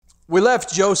We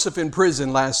left Joseph in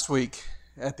prison last week.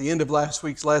 At the end of last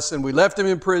week's lesson, we left him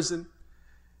in prison,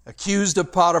 accused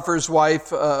of Potiphar's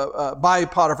wife, by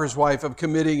Potiphar's wife of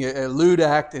committing a lewd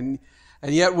act, and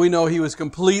yet we know he was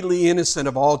completely innocent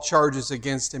of all charges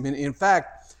against him. In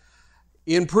fact,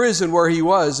 in prison where he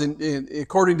was,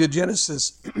 according to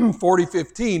Genesis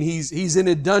 40:15, he's in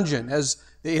a dungeon, as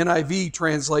the NIV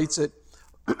translates it,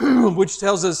 which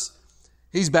tells us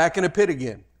he's back in a pit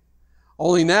again.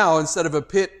 Only now, instead of a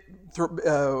pit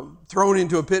thrown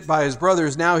into a pit by his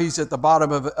brothers, now he's at the bottom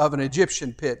of an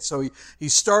Egyptian pit. So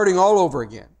he's starting all over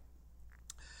again.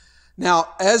 Now,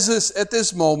 at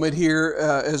this moment here,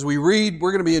 as we read,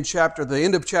 we're going to be in the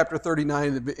end of chapter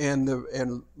 39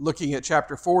 and looking at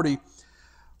chapter 40.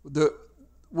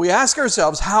 We ask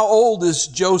ourselves, how old is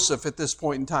Joseph at this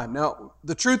point in time? Now,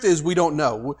 the truth is we don't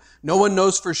know. No one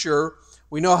knows for sure.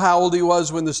 We know how old he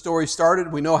was when the story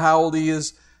started. We know how old he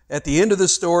is at the end of the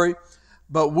story.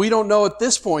 But we don't know at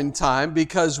this point in time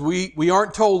because we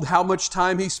aren't told how much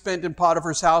time he spent in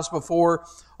Potiphar's house before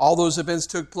all those events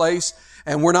took place.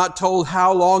 And we're not told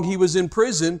how long he was in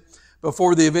prison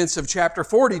before the events of chapter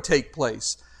 40 take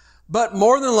place. But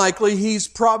more than likely, he's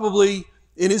probably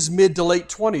in his mid to late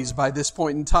 20s by this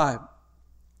point in time.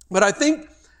 But I think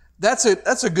that's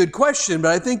a good question.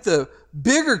 But I think the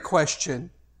bigger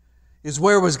question is,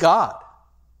 where was God?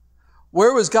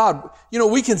 Where was God? You know,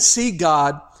 we can see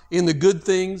God in the good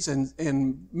things,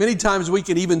 and many times we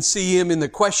can even see Him in the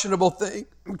questionable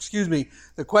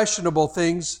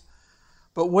things.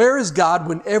 But where is God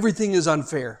when everything is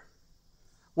unfair?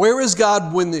 Where is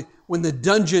God when the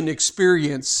dungeon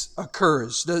experience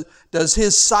occurs? Does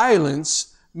His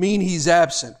silence mean He's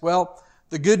absent? Well,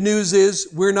 the good news is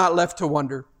we're not left to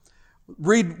wonder.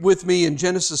 Read with me in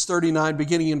Genesis 39,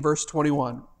 beginning in verse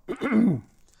 21.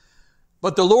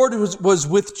 But the Lord was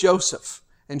with Joseph,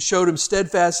 and showed him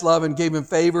steadfast love, and gave him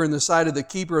favor in the sight of the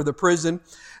keeper of the prison.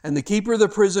 And the keeper of the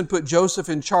prison put Joseph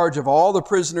in charge of all the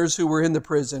prisoners who were in the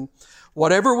prison.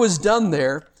 Whatever was done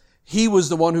there, he was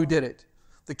the one who did it.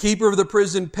 The keeper of the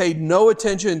prison paid no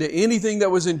attention to anything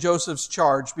that was in Joseph's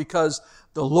charge, because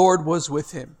the Lord was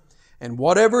with him. And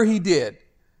whatever he did,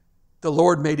 the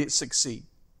Lord made it succeed.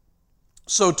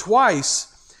 So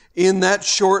twice in that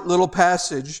short little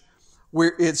passage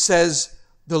where it says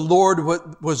the Lord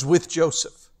was with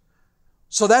Joseph.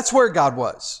 So that's where God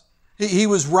was. He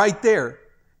was right there.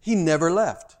 He never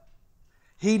left.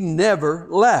 He never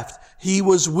left. He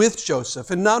was with Joseph.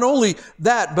 And not only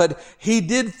that, but He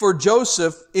did for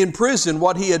Joseph in prison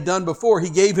what He had done before. He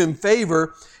gave him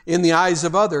favor in the eyes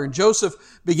of others. And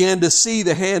Joseph began to see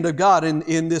the hand of God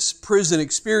in this prison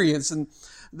experience. And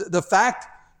the fact,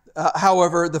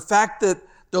 however, the fact that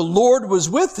the Lord was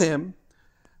with him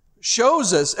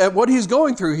shows us, at what he's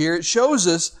going through here, it shows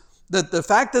us that the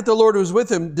fact that the Lord was with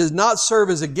him does not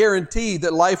serve as a guarantee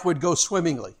that life would go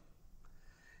swimmingly.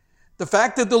 The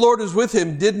fact that the Lord was with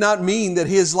him did not mean that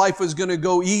his life was going to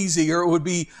go easy or it would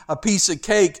be a piece of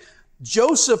cake.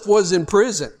 Joseph was in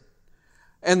prison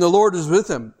and the Lord was with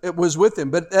him. It was with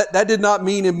him. But that did not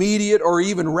mean immediate or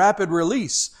even rapid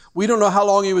release. We don't know how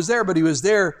long he was there, but he was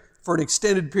there for an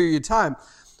extended period of time.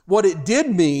 What it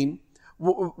did mean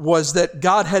was that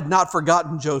God had not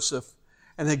forgotten Joseph,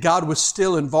 and that God was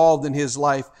still involved in his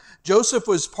life. Joseph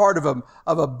was part of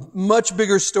a much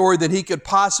bigger story than he could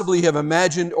possibly have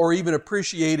imagined or even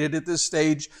appreciated at this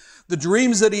stage. The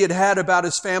dreams that he had about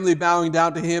his family bowing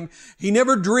down to him, he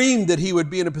never dreamed that he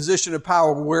would be in a position of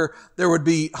power where there would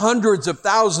be hundreds of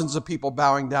thousands of people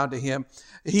bowing down to him.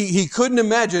 He couldn't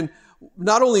imagine,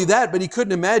 not only that, but he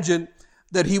couldn't imagine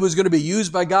that he was going to be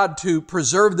used by God to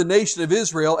preserve the nation of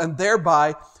Israel and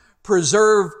thereby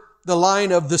preserve the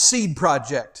line of the Seed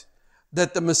Project,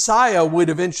 that the Messiah would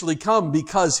eventually come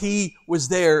because he was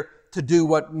there to do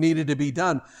what needed to be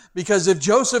done. Because if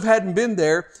Joseph hadn't been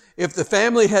there, if the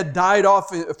family had died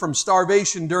off from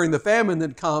starvation during the famine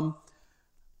that come,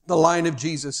 the line of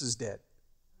Jesus is dead.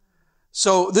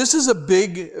 So this is a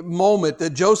big moment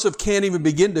that Joseph can't even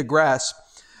begin to grasp.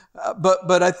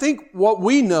 But I think what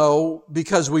we know,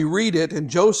 because we read it and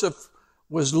Joseph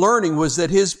was learning, was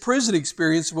that his prison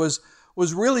experience was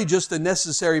really just a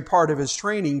necessary part of his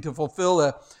training to fulfill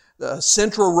a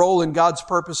central role in God's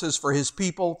purposes for His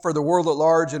people, for the world at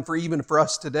large, and even for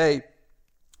us today.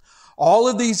 All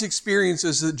of these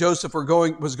experiences that Joseph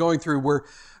was going through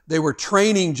they were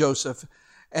training Joseph.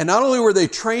 And not only were they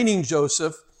training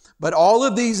Joseph, but all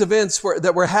of these events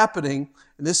that were happening,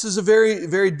 and this is a very,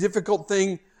 very difficult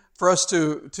thing for us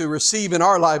to receive in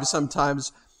our lives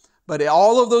sometimes, but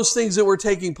all of those things that were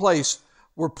taking place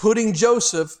were putting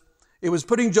Joseph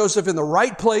in the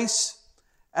right place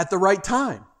at the right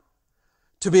time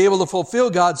to be able to fulfill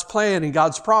God's plan and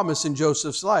God's promise in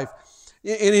Joseph's life.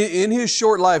 In his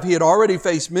short life, he had already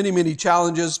faced many, many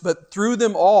challenges, but through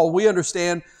them all, we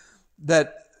understand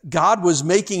that God was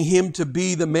making him to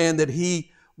be the man that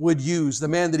he would use, the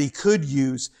man that he could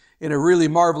use in a really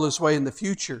marvelous way in the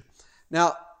future.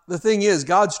 Now, the thing is,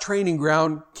 God's training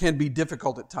ground can be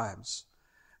difficult at times.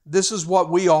 This is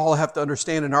what we all have to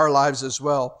understand in our lives as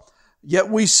well. Yet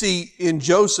we see in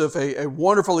Joseph a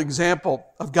wonderful example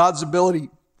of God's ability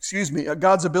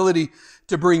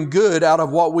to bring good out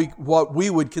of what we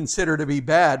would consider to be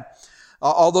bad.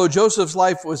 Although Joseph's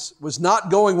life was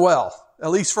not going well, at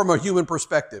least from a human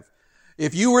perspective.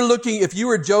 If you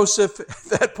were Joseph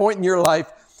at that point in your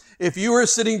life, if you were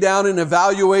sitting down and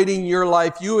evaluating your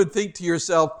life, you would think to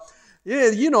yourself,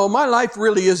 yeah, my life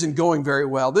really isn't going very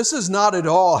well. This is not at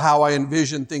all how I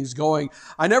envisioned things going.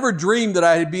 I never dreamed that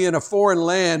I'd be in a foreign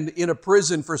land in a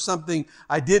prison for something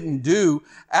I didn't do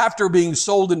after being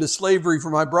sold into slavery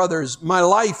for my brothers. My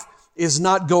life is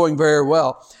not going very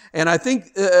well. And I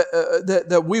think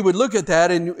that we would look at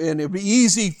that and it'd be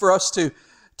easy for us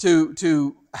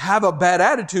to have a bad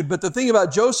attitude. But the thing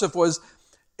about Joseph was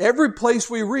every place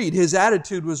we read, his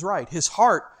attitude was right. His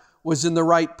heart was in the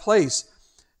right place.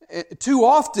 Too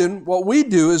often, what we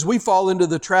do is we fall into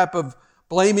the trap of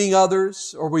blaming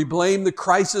others, or we blame the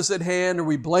crisis at hand, or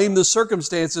we blame the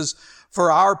circumstances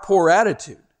for our poor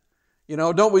attitude.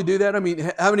 Don't we do that? I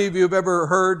mean, how many of you have ever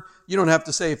heard, you don't have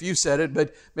to say if you said it,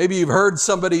 but maybe you've heard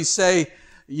somebody say,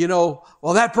 well,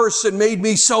 that person made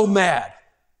me so mad.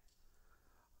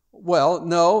 Well,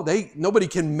 no, nobody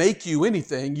can make you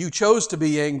anything. You chose to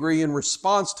be angry in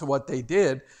response to what they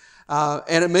did.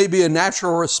 And it may be a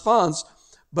natural response,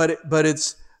 but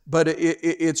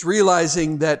it's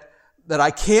realizing that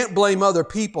I can't blame other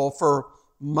people for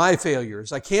my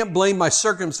failures. I can't blame my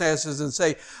circumstances and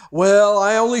say, well,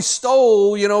 I only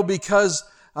stole, because,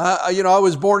 I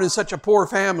was born in such a poor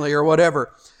family or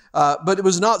whatever. But it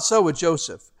was not so with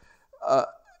Joseph.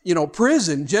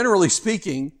 Prison, generally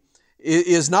speaking,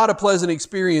 is not a pleasant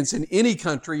experience in any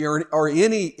country or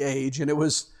any age. And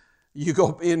you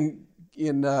go in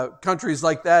countries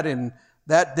like that in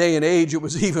that day and age, it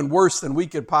was even worse than we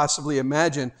could possibly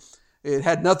imagine. It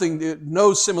had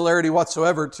no similarity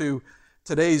whatsoever to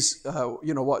today's,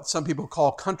 what some people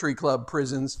call country club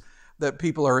prisons that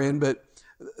people are in. But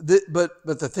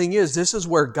the thing is, this is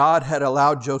where God had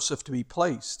allowed Joseph to be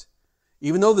placed.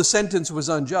 Even though the sentence was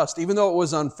unjust, even though it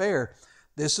was unfair,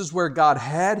 this is where God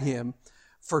had him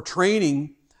for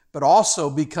training, but also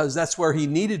because that's where he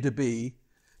needed to be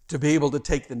able to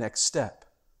take the next step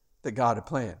that God had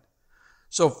planned.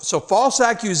 So false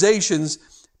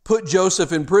accusations put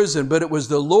Joseph in prison, but it was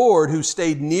the Lord who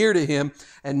stayed near to him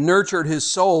and nurtured his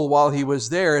soul while he was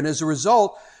there. And as a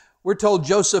result, we're told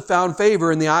Joseph found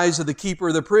favor in the eyes of the keeper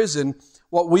of the prison,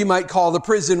 what we might call the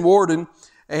prison warden.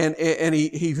 And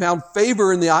he found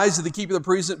favor in the eyes of the keeper of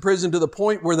the prison to the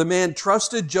point where the man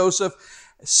trusted Joseph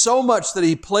so much that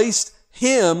he placed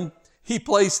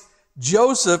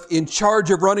Joseph in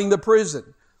charge of running the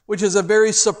prison, which is a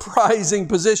very surprising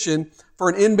position for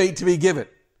an inmate to be given.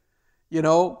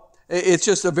 It's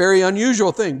just a very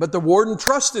unusual thing. But the warden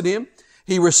trusted him.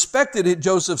 He respected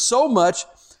Joseph so much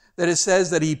that it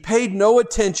says that he paid no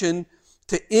attention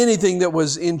to anything that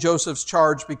was in Joseph's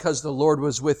charge because the Lord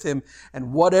was with him.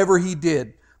 And whatever he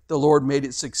did, the Lord made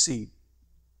it succeed.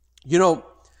 In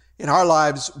our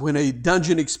lives, when a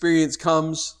dungeon experience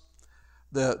comes,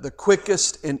 the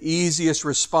quickest and easiest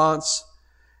response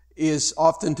is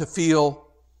often to feel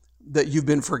that you've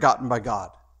been forgotten by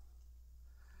God.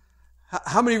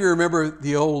 How many of you remember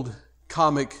the old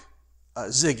comic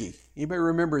Ziggy? Anybody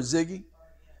remember Ziggy?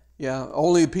 Yeah,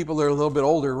 only people that are a little bit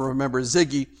older remember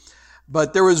Ziggy.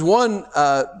 But there was one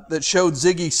that showed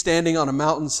Ziggy standing on a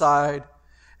mountainside,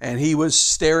 and he was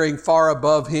staring far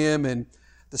above him, and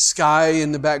the sky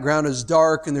in the background is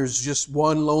dark, and there's just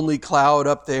one lonely cloud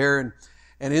up there.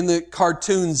 And in the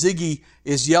cartoon, Ziggy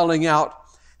is yelling out,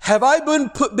 "Have I been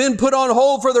put on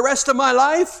hold for the rest of my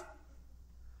life?"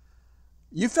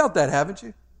 You felt that, haven't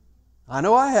you? I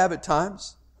know I have at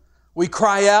times. We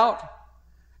cry out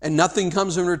and nothing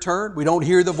comes in return. We don't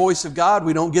hear the voice of God.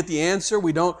 We don't get the answer.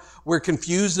 We're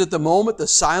confused at the moment. The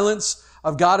silence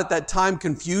of God at that time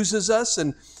confuses us.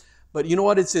 But you know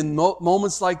what? It's in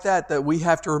moments like that we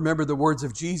have to remember the words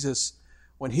of Jesus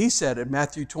when he said in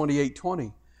Matthew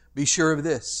 28:20, "Be sure of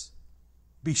this.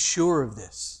 Be sure of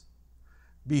this.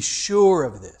 Be sure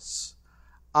of this.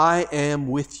 I am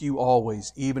with you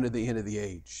always, even to the end of the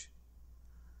age."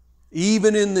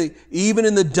 Even in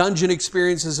the dungeon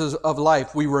experiences of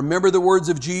life, we remember the words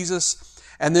of Jesus,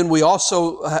 and then we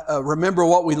also remember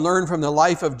what we learned from the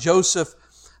life of Joseph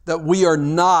that we are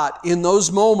not, in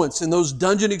those moments, in those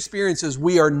dungeon experiences,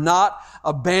 we are not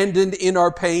abandoned in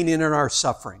our pain and in our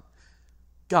suffering.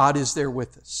 God is there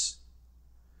with us.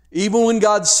 Even when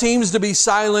God seems to be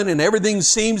silent and everything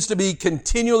seems to be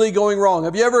continually going wrong.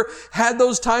 Have you ever had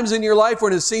those times in your life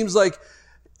when it seems like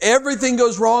everything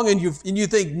goes wrong and you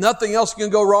think nothing else can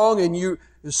go wrong, and you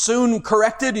soon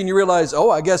correct it and you realize, oh,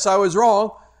 I guess I was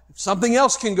wrong. Something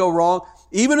else can go wrong.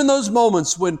 Even in those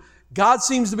moments when God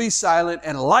seems to be silent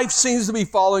and life seems to be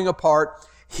falling apart,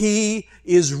 He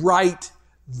is right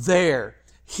there.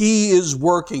 He is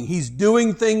working. He's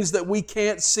doing things that we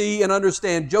can't see and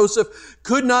understand. Joseph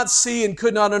could not see and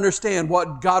could not understand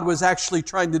what God was actually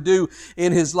trying to do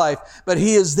in his life. But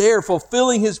He is there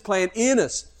fulfilling His plan in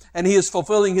us, and He is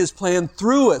fulfilling His plan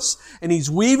through us. And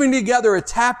He's weaving together a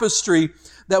tapestry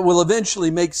that will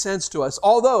eventually make sense to us.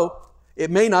 Although it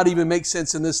may not even make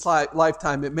sense in this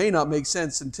lifetime. It may not make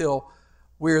sense until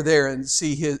we're there and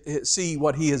see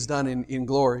what He has done in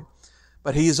glory.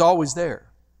 But He is always there.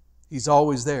 He's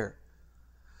always there.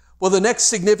 Well, the next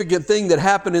significant thing that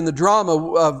happened in the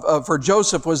drama for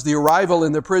Joseph was the arrival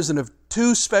in the prison of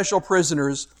two special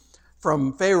prisoners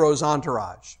from Pharaoh's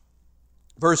entourage.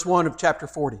 Verse 1 of chapter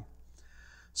 40.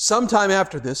 Sometime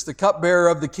after this, the cupbearer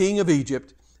of the king of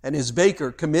Egypt and his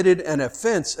baker committed an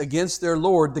offense against their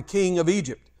lord, the king of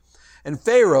Egypt. And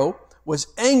Pharaoh was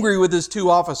angry with his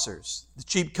two officers, the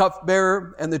chief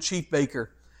cupbearer and the chief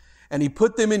baker. And he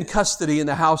put them in custody in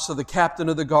the house of the captain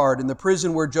of the guard, in the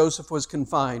prison where Joseph was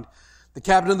confined. The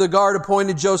captain of the guard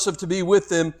appointed Joseph to be with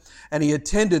them, and he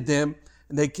attended them,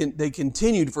 and they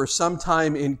continued for some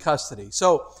time in custody.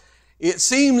 So it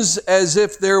seems as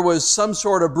if there was some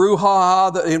sort of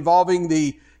brouhaha involving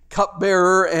the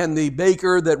cupbearer and the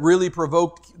baker that really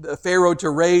provoked Pharaoh to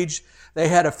rage. They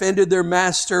had offended their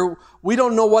master. We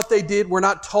don't know what they did. We're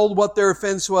not told what their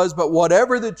offense was, but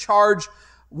whatever the charge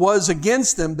was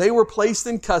against them, they were placed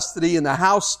in custody in the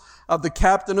house of the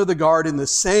captain of the guard in the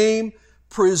same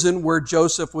prison where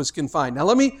Joseph was confined. Now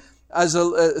let me, as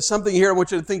something here I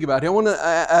want you to think about. I want to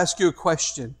ask you a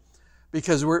question,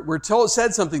 because we're told,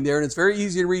 said something there, and it's very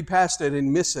easy to read past it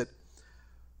and miss it.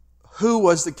 Who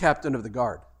was the captain of the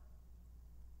guard?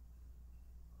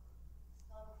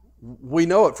 We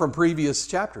know it from previous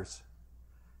chapters.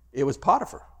 It was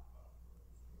Potiphar.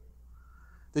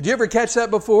 Did you ever catch that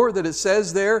before? That it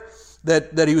says there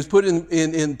that he was put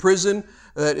in prison.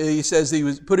 That he says he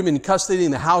was put him in custody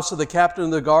in the house of the captain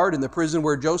of the guard in the prison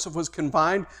where Joseph was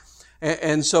confined.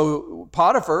 And so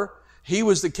Potiphar, he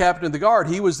was the captain of the guard.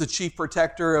 He was the chief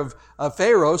protector of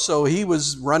Pharaoh. So he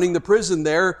was running the prison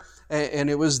there, and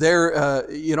it was there,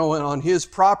 on his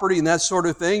property and that sort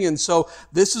of thing. And so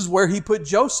this is where he put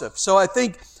Joseph. So I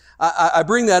think I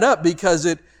bring that up because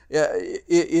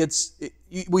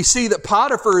we see that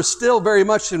Potiphar is still very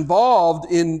much involved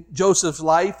in Joseph's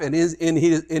life and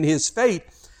in his fate.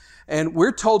 And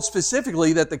we're told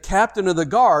specifically that the captain of the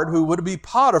guard, who would be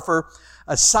Potiphar,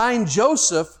 assigned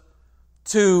Joseph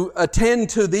to attend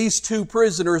to these two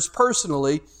prisoners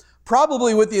personally,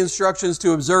 probably with the instructions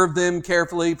to observe them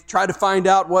carefully, try to find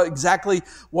out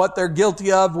what they're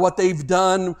guilty of, what they've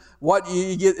done,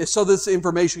 so this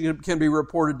information can be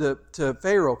reported to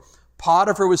Pharaoh.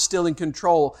 Potiphar was still in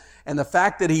control. And the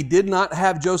fact that he did not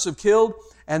have Joseph killed,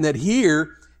 and that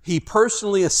here he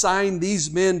personally assigned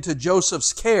these men to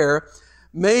Joseph's care,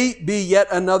 may be yet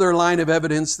another line of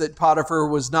evidence that Potiphar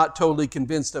was not totally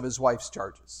convinced of his wife's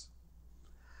charges.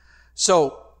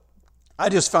 So I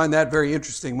just find that very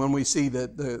interesting when we see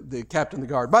the captain of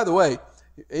the guard. By the way,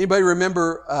 anybody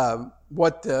remember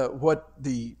what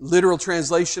the literal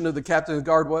translation of the captain of the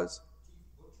guard was?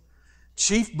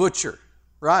 Chief butcher,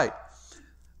 right.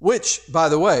 Which, by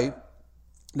the way,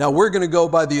 now we're going to go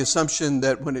by the assumption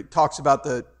that when it talks about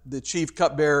the chief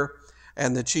cupbearer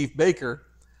and the chief baker,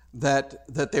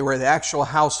 that they were the actual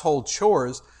household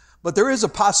chores. But there is a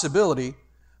possibility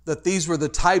that these were the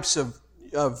types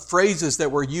of phrases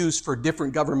that were used for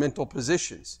different governmental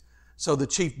positions. So the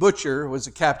chief butcher was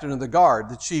the captain of the guard.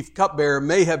 The chief cupbearer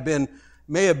may have been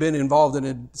involved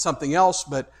in something else,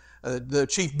 but the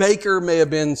chief baker may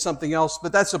have been something else.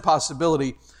 But that's a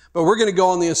possibility. But we're going to go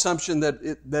on the assumption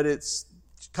that it's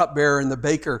cupbearer and the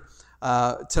baker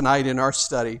tonight in our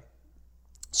study.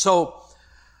 So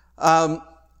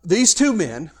these two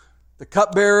men, the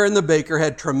cupbearer and the baker,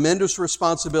 had tremendous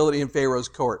responsibility in Pharaoh's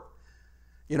court.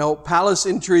 Palace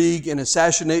intrigue and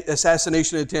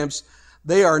assassination attempts,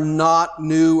 they are not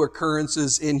new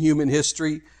occurrences in human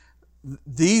history.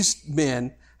 These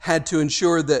men had to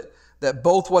ensure that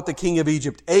both what the king of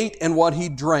Egypt ate and what he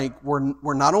drank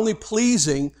were not only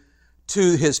pleasing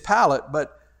to his palate,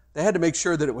 but they had to make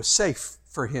sure that it was safe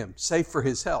for him, safe for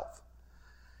his health.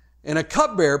 And a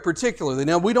cupbearer particularly.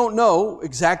 Now, we don't know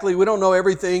exactly, we don't know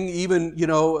everything, even,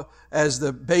 as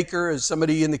the baker, as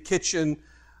somebody in the kitchen.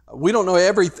 We don't know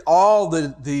all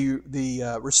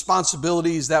the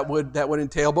responsibilities that would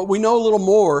entail, but we know a little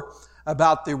more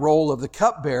about the role of the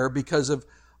cupbearer because of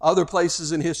other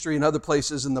places in history and other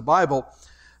places in the Bible.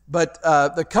 But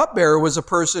the cupbearer was a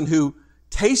person who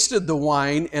tasted the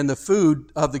wine and the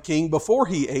food of the king before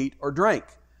he ate or drank.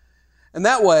 And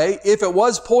that way, if it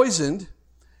was poisoned,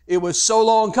 it was so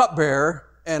long cupbearer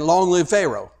and long live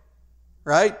Pharaoh,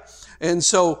 right? And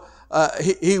so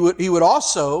he would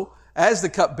also, as the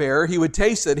cupbearer, he would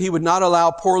taste it. He would not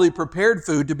allow poorly prepared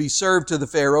food to be served to the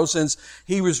Pharaoh, since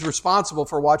he was responsible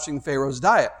for watching Pharaoh's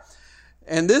diet.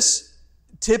 And this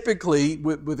typically,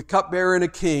 with a cupbearer and a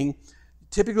king,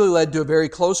 typically led to a very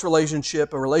close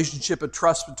relationship, a relationship of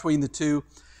trust between the two.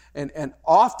 And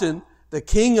often the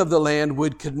king of the land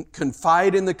would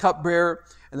confide in the cupbearer,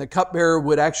 and the cupbearer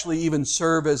would actually even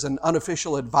serve as an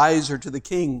unofficial advisor to the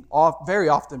king very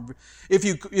often. If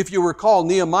you recall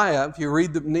Nehemiah, if you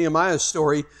read the Nehemiah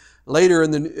story later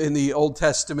in the Old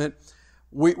Testament,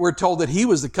 we're told that he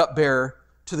was the cupbearer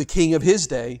to the king of his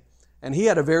day, and he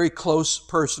had a very close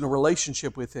personal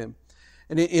relationship with him.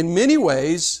 And in many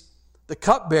ways, the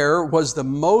cupbearer was the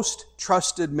most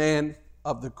trusted man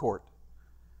of the court,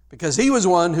 because he was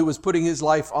one who was putting his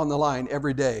life on the line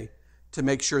every day to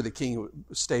make sure the king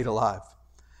stayed alive.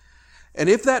 And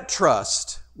if that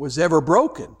trust was ever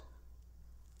broken,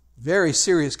 very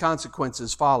serious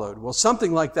consequences followed. Well,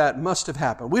 something like that must have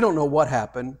happened. We don't know what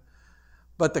happened,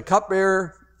 but the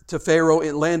cupbearer to Pharaoh,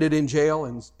 it landed in jail,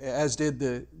 and as did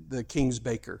the king's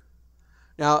baker.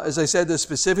 Now, as I said, the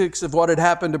specifics of what had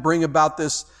happened to bring about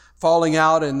this falling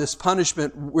out and this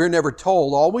punishment, we're never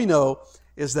told. All we know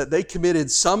is that they committed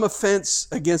some offense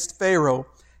against Pharaoh,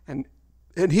 and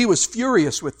he was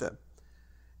furious with them.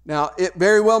 Now, it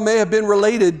very well may have been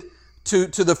related to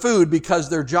the food, because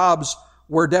their jobs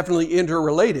were definitely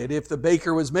interrelated. If the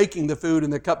baker was making the food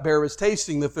and the cupbearer was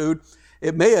tasting the food,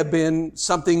 it may have been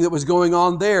something that was going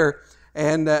on there,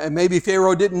 and maybe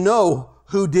Pharaoh didn't know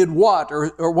who did what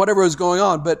or whatever was going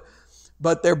on,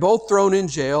 but they're both thrown in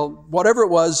jail. Whatever it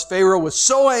was, Pharaoh was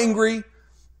so angry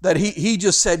that he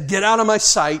just said, "Get out of my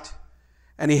sight,"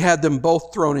 and he had them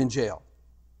both thrown in jail.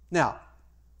 Now,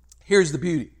 here's the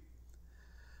beauty.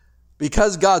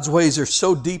 Because God's ways are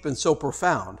so deep and so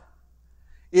profound,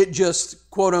 it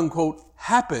just, quote unquote,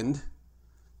 happened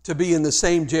to be in the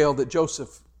same jail that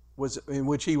Joseph was, in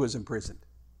which he was imprisoned.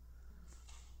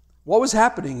 What was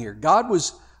happening here? God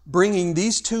was bringing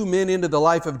these two men into the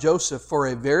life of Joseph for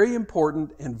a very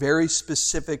important and very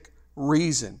specific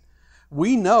reason.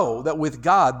 We know that with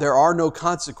God there are no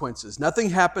consequences. Nothing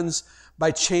happens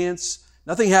by chance.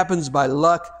 Nothing happens by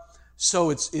luck. So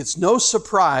it's no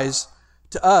surprise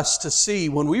to us to see,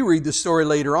 when we read the story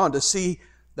later on, to see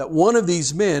that one of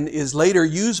these men is later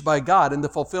used by God in the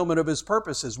fulfillment of His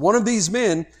purposes. One of these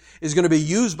men is going to be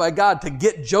used by God to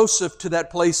get Joseph to that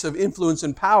place of influence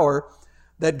and power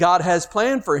that God has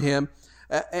planned for him.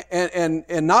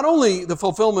 And not only the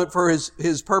fulfillment for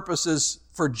his purposes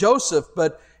for Joseph,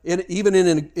 but even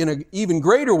in an even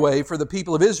greater way for the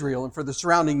people of Israel and for the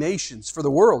surrounding nations, for the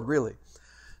world, really.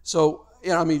 So,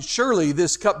 surely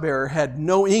this cupbearer had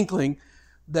no inkling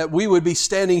that we would be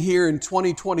standing here in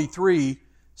 2023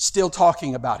 still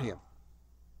talking about him,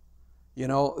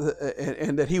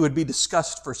 and that he would be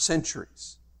discussed for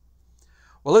centuries.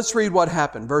 Well, let's read what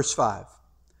happened. Verse 5.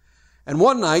 And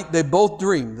one night they both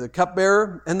dreamed, the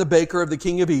cupbearer and the baker of the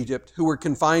king of Egypt, who were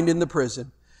confined in the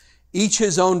prison, each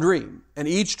his own dream, and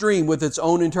each dream with its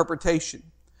own interpretation.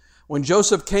 When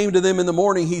Joseph came to them in the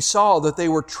morning, he saw that they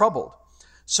were troubled.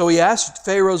 So he asked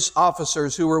Pharaoh's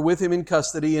officers who were with him in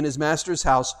custody in his master's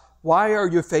house, "Why are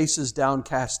your faces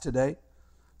downcast today?"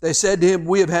 They said to him,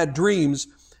 "We have had dreams,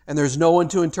 and there's no one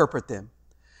to interpret them."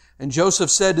 And Joseph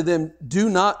said to them, "Do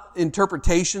not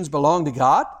interpretations belong to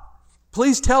God?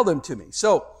 Please tell them to me."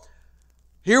 So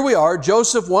here we are.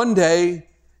 Joseph, one day,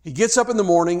 he gets up in the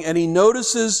morning and he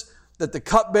notices that the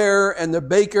cupbearer and the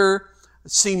baker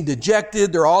seem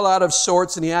dejected. They're all out of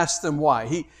sorts, and he asks them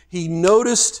why. He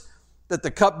noticed that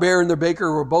the cupbearer and the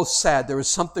baker were both sad. There was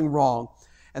something wrong.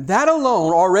 And that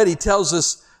alone already tells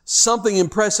us something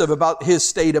impressive about his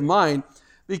state of mind.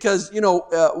 Because,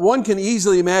 one can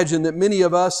easily imagine that many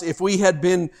of us, if we had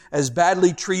been as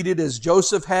badly treated as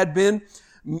Joseph had been,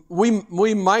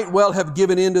 we might well have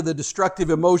given in to the destructive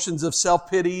emotions of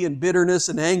self-pity and bitterness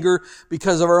and anger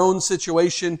because of our own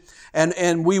situation.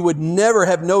 And we would never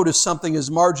have noticed something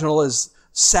as marginal as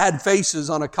sad faces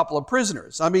on a couple of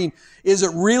prisoners. Is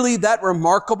it really that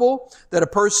remarkable that a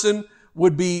person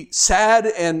would be sad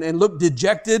and look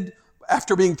dejected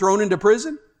after being thrown into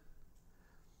prison.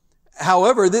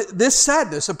 However, this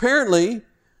sadness, apparently,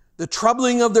 the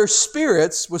troubling of their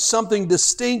spirits was something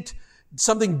distinct,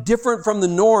 something different from the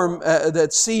norm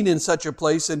that's seen in such a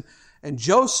place. And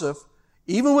Joseph,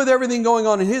 even with everything going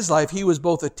on in his life, he was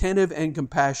both attentive and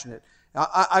compassionate.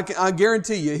 I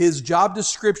guarantee you, his job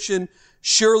description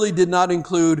surely did not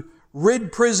include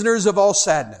rid prisoners of all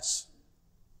sadness.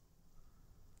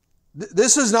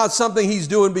 This is not something he's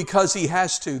doing because he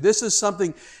has to. This is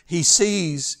something he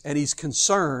sees, and he's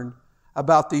concerned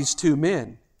about these two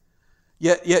men.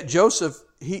 Yet Joseph,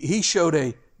 he showed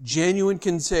a genuine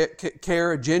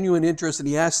care, a genuine interest, and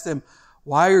he asked them,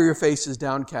 "Why are your faces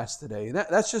downcast today?" And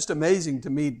that's just amazing to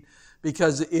me,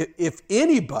 because if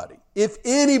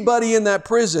anybody in that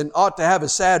prison ought to have a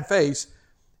sad face,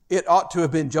 it ought to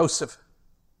have been Joseph.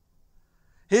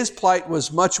 His plight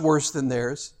was much worse than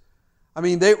theirs. I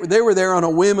mean, they were there on a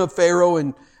whim of Pharaoh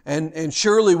and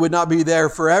surely would not be there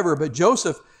forever. But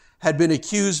Joseph had been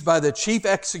accused by the chief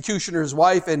executioner's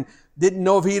wife and didn't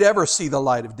know if he'd ever see the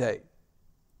light of day.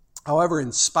 However,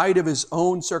 in spite of his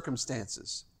own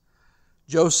circumstances,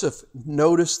 Joseph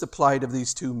noticed the plight of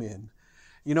these two men.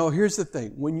 You know, here's the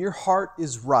thing. When your heart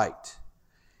is right,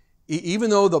 even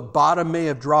though the bottom may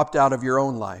have dropped out of your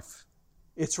own life,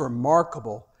 it's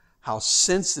remarkable how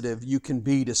sensitive you can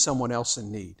be to someone else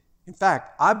in need. In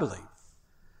fact, I believe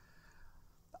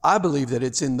that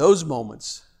it's in those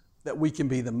moments that we can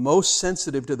be the most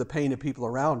sensitive to the pain of people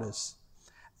around us,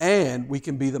 and we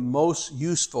can be the most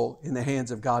useful in the hands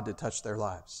of God to touch their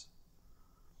lives.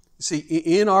 You see,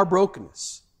 in our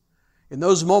brokenness, in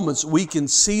those moments, we can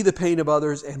see the pain of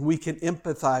others and we can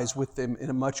empathize with them in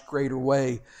a much greater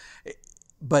way.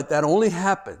 But that only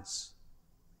happens,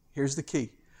 here's the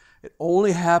key, it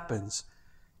only happens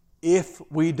if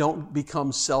we don't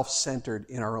become self-centered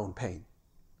in our own pain.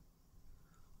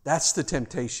 That's the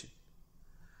temptation.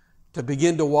 To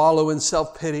begin to wallow in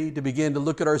self-pity, to begin to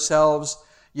look at ourselves,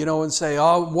 and say,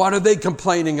 "Oh, what are they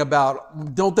complaining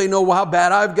about? Don't they know how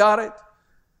bad I've got it?"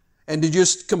 And to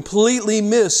just completely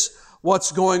miss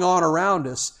what's going on around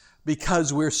us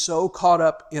because we're so caught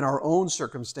up in our own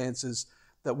circumstances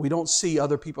that we don't see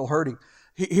other people hurting.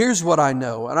 Here's what I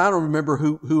know, and I don't remember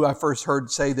who I first heard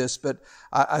say this, but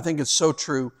I think it's so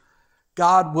true.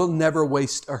 God will never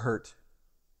waste a hurt.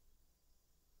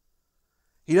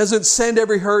 He doesn't send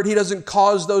every hurt. He doesn't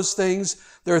cause those things.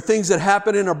 There are things that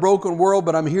happen in a broken world,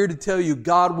 but I'm here to tell you,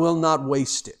 God will not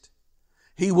waste it.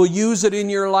 He will use it in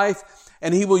your life,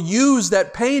 and He will use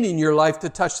that pain in your life to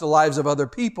touch the lives of other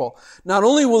people. Not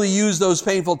only will He use those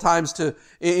painful times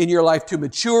in your life to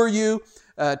mature you,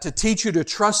 to teach you to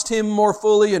trust Him more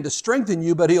fully and to strengthen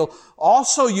you, but He'll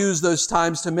also use those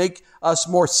times to make us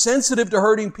more sensitive to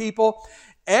hurting people,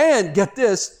 and get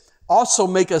this, also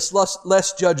make us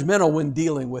less judgmental when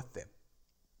dealing with them.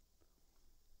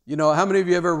 How many of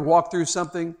you ever walked through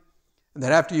something and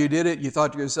then after you did it, you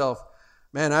thought to yourself,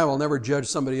 "Man, I will never judge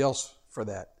somebody else for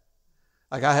that."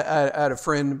 Like I had a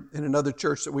friend in another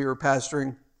church that we were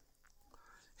pastoring.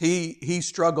 He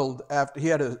struggled after he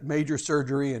had a major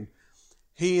surgery, and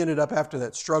he ended up after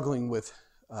that struggling with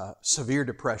severe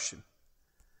depression.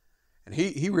 And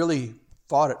he really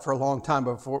fought it for a long time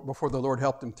before the Lord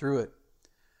helped him through it.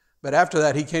 But after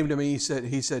that, he came to me,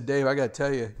 he said, "Dave, I got to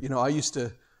tell you, I used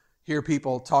to hear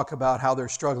people talk about how they're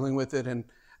struggling with it. And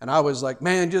I was like,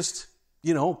 man, just,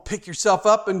 pick yourself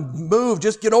up and move,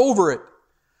 just get over it."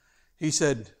 He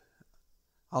said,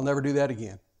 "I'll never do that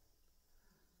again."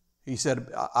 He said,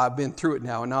 "I've been through it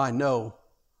now, and now I know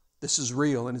this is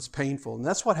real and it's painful." And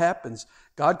that's what happens.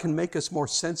 God can make us more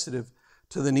sensitive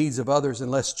to the needs of others and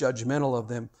less judgmental of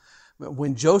them. But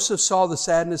when Joseph saw the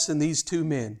sadness in these two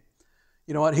men,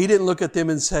 you know what? He didn't look at them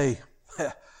and say,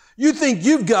 "You think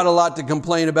you've got a lot to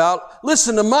complain about?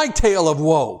 Listen to my tale of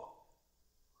woe."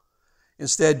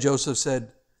 Instead, Joseph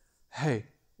said, "Hey,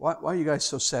 why are you guys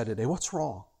so sad today? What's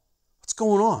wrong? What's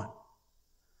going on?"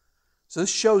 So this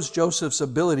shows Joseph's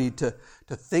ability to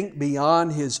think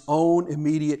beyond his own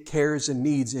immediate cares and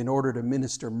needs in order to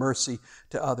minister mercy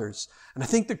to others. And I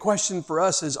think the question for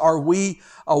us is, are we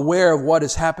aware of what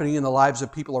is happening in the lives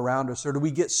of people around us, or do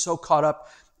we get so caught up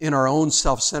in our own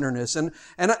self-centeredness? And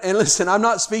listen, I'm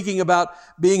not speaking about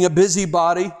being a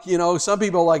busybody. Some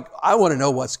people are like, "I want to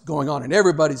know what's going on in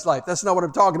everybody's life." That's not what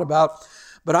I'm talking about.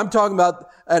 But I'm talking about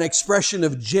an expression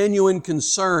of genuine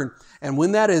concern. And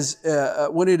when that is,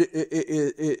 when it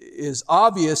is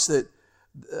obvious that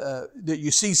you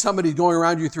see somebody going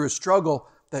around you through a struggle,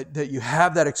 that you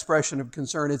have that expression of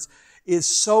concern. It's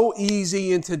so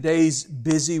easy in today's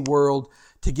busy world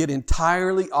to get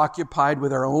entirely occupied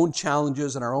with our own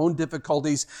challenges and our own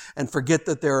difficulties and forget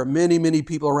that there are many, many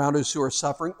people around us who are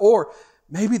suffering, or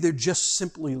maybe they're just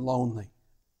simply lonely.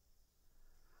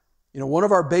 One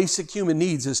of our basic human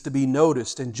needs is to be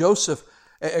noticed, and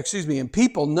and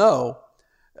people know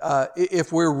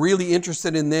if we're really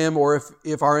interested in them or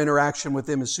if our interaction with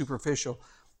them is superficial.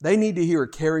 They need to hear a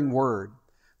caring word.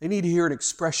 They need to hear an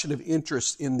expression of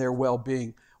interest in their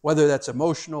well-being, whether that's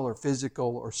emotional or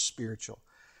physical or spiritual.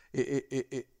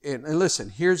 And listen,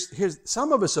 here's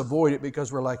some of us avoid it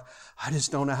because we're like, I just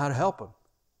don't know how to help them.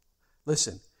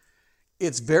 Listen,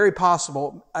 it's very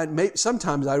possible, and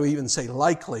sometimes I would even say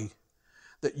likely,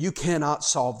 that you cannot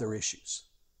solve their issues.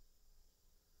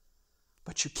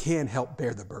 But you can help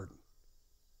bear the burden.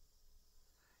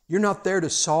 You're not there to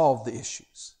solve the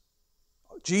issues.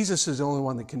 Jesus is the only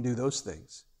one that can do those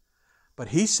things. But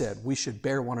He said we should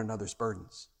bear one another's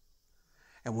burdens.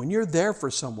 And when you're there for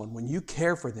someone, when you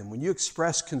care for them, when you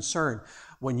express concern,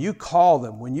 when you call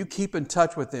them, when you keep in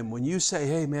touch with them, when you say,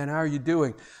 hey man, how are you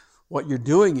doing? What you're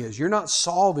doing is you're not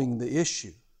solving the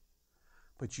issue,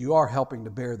 but you are helping to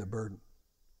bear the burden.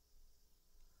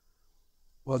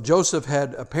 Well, Joseph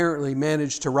had apparently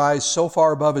managed to rise so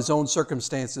far above his own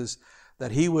circumstances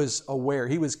that he was aware,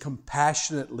 he was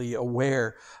compassionately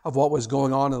aware of what was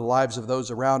going on in the lives of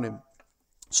those around him.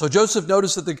 So Joseph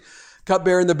noticed that the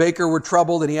cupbearer and the baker were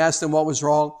troubled, and he asked them what was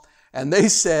wrong. And they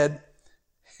said,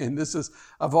 and this is,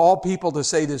 of all people to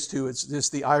say this to, it's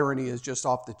just, the irony is just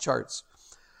off the charts.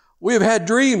 We have had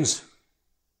dreams.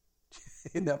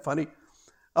 Isn't that funny?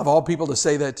 Of all people to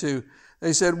say that to.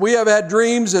 They said, we have had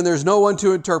dreams and there's no one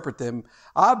to interpret them.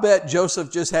 I bet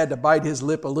Joseph just had to bite his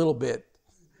lip a little bit.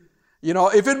 If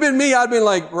it had been me, I'd been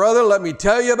like, brother, let me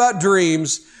tell you about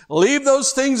dreams. Leave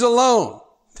those things alone.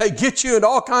 They get you in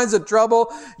all kinds of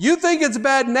trouble. You think it's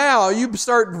bad now. You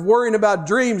start worrying about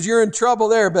dreams, you're in trouble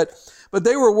there. But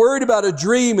they were worried about a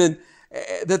dream and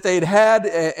that they'd had,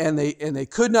 and they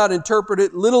could not interpret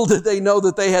it. Little did they know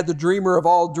that they had the dreamer of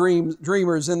all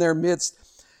dreamers in their midst.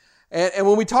 And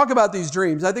when we talk about these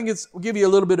dreams, I think we'll give you a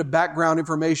little bit of background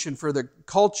information for the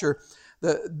culture.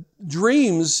 The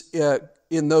dreams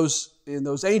in those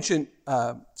ancient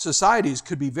societies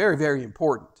could be very, very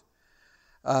important.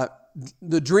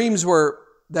 The dreams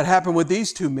that happened with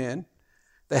these two men,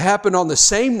 they happened on the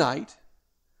same night,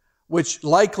 which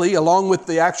likely, along with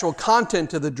the actual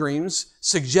content of the dreams,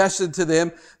 suggested to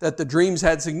them that the dreams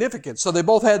had significance. So they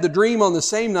both had the dream on the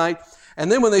same night,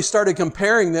 and then when they started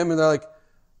comparing them, and they're like,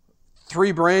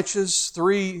 3 branches,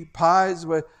 3 pies.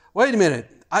 Wait a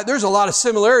minute. There's a lot of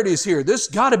similarities here. This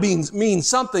got to mean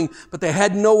something, but they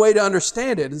had no way to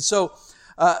understand it. And so,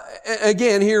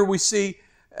 again, here we see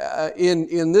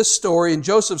in this story, in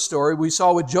Joseph's story, we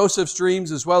saw with Joseph's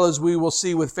dreams as well as we will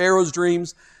see with Pharaoh's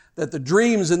dreams, that the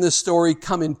dreams in this story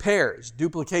come in pairs.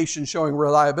 Duplication showing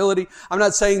reliability. I'm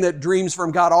not saying that dreams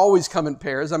from God always come in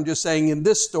pairs. I'm just saying in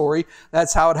this story,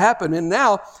 that's how it happened. And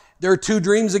now, there are 2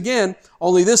 dreams again,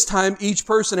 only this time each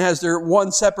person has their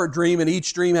one separate dream and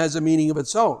each dream has a meaning of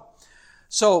its own.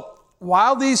 So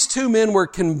while these 2 men were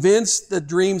convinced that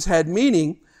dreams had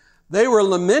meaning, they were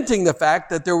lamenting the fact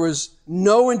that there was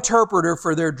no interpreter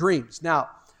for their dreams.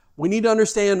 Now, we need to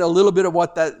understand a little bit of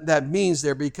what that means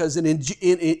there, because in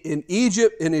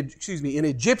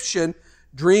Egyptian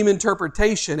dream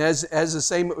interpretation, as the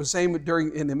same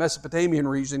in the Mesopotamian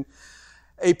region,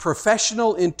 a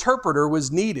professional interpreter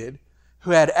was needed who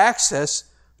had access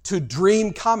to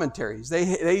dream commentaries.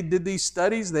 They did these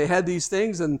studies, they had these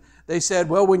things, and they said,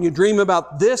 well, when you dream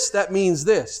about this, that means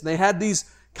this. And they had these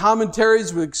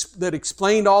commentaries that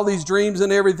explained all these dreams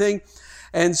and everything.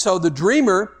 And so the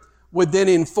dreamer would then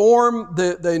inform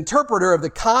the interpreter of the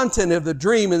content of the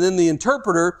dream, and then the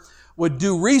interpreter would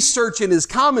do research in his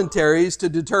commentaries to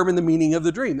determine the meaning of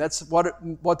the dream. That's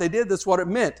what they did. That's what it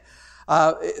meant.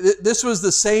 This was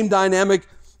the same dynamic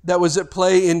that was at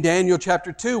play in Daniel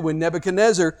chapter 2 when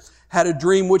Nebuchadnezzar had a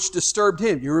dream which disturbed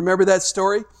him. You remember that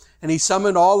story? And he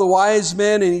summoned all the wise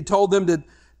men and he told them to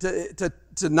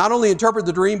not only interpret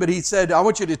the dream, but he said, I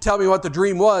want you to tell me what the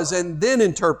dream was and then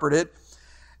interpret it.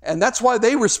 And that's why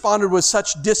they responded with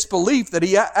such disbelief that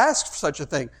he asked for such a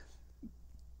thing.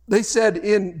 They said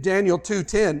in Daniel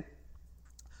 2:10,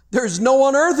 there's no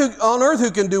one on earth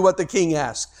who can do what the king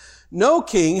asked. No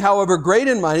king, however great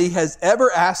and mighty, has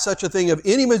ever asked such a thing of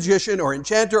any magician or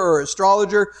enchanter or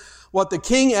astrologer. What the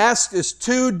king asks is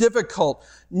too difficult.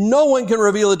 No one can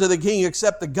reveal it to the king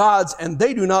except the gods, and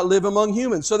they do not live among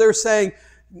humans. So they're saying,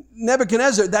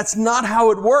 Nebuchadnezzar, that's not how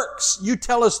it works. You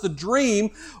tell us the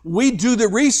dream, we do the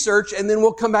research, and then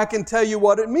we'll come back and tell you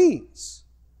what it means.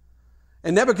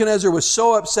 And Nebuchadnezzar was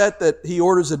so upset that he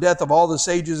orders the death of all the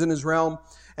sages in his realm.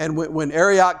 And when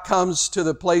Arioch comes to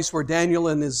the place where Daniel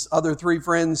and his other 3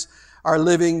 friends are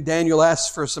living, Daniel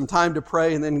asks for some time to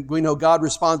pray. And then we know God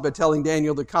responds by telling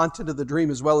Daniel the content of the dream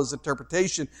as well as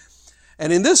interpretation.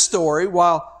 And in this story,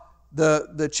 while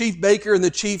the chief baker and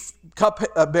the chief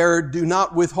cupbearer do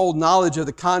not withhold knowledge of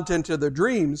the content of their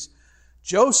dreams,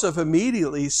 Joseph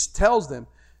immediately tells them,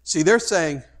 see, they're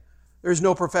saying, there's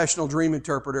no professional dream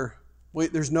interpreter.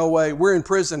 There's no way. We're in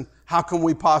prison. How can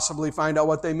we possibly find out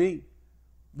what they mean?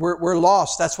 We're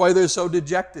lost. That's why they're so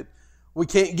dejected. We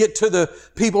can't get to the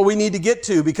people we need to get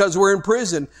to because we're in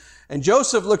prison. And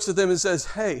Joseph looks at them and says,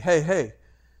 hey,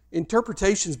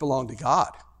 interpretations belong to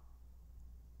God.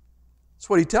 That's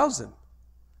what he tells them.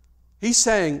 He's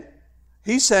saying,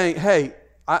 hey,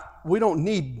 we don't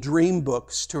need dream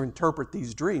books to interpret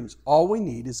these dreams. All we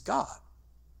need is God.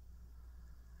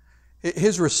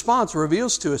 His response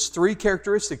reveals to us 3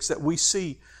 characteristics that we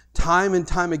see time and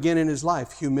time again in his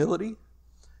life: humility,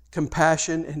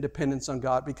 compassion, and dependence on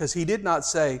God. Because he did not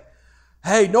say,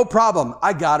 hey, no problem,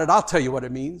 I got it, I'll tell you what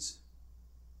it means.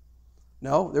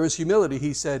 No, there was humility.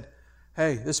 He said,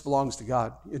 hey, this belongs to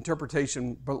God.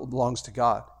 Interpretation belongs to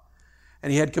God.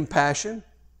 And he had compassion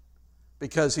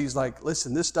because he's like,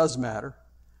 listen, this does matter.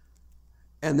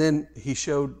 And then he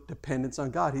showed dependence on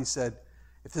God. He said,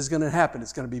 if this is going to happen,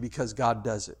 it's going to be because God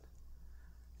does it.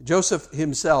 Joseph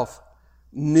himself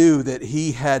knew that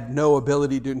he had no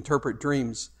ability to interpret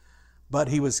dreams, but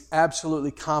he was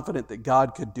absolutely confident that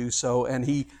God could do so, and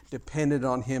he depended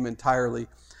on him entirely.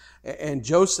 And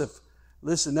Joseph,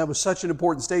 listen, that was such an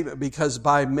important statement, because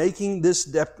by making this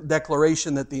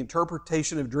declaration that the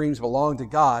interpretation of dreams belong to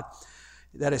God,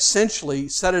 that essentially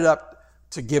set it up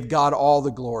to give God all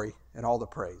the glory and all the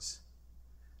praise.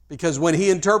 Because when he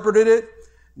interpreted it,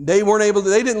 they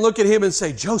didn't look at him and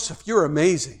say, Joseph, you're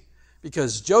amazing.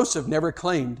 Because Joseph never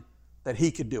claimed that he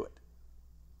could do it.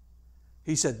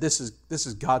 He said, this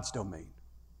is God's domain.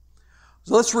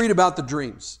 So let's read about the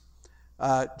dreams.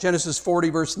 Genesis 40,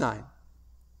 verse 9.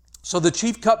 So the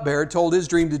chief cupbearer told his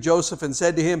dream to Joseph and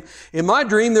said to him, in my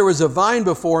dream there was a vine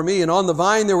before me, and on the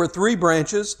vine there were 3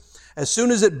 branches. As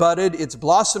soon as it budded, its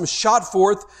blossoms shot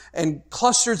forth, and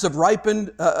clusters of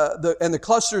the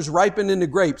clusters ripened into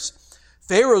grapes.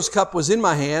 Pharaoh's cup was in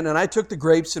my hand, and I took the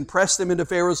grapes and pressed them into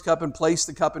Pharaoh's cup and placed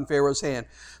the cup in Pharaoh's hand.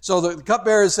 So the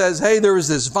cupbearer says, hey, there was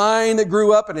this vine that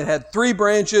grew up, and it had 3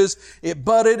 branches. It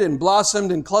budded and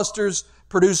blossomed, and clusters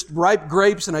produced ripe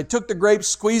grapes, and I took the grapes,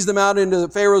 squeezed them out into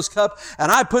Pharaoh's cup,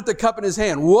 and I put the cup in his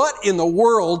hand. What in the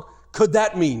world could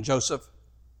that mean, Joseph?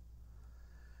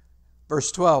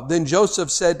 Verse 12, then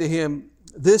Joseph said to him,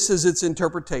 this is its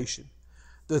interpretation.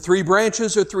 The 3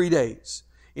 branches are 3 days.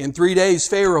 In 3 days,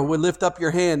 Pharaoh will lift up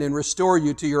your hand and restore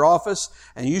you to your office,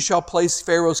 and you shall place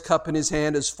Pharaoh's cup in his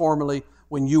hand as formerly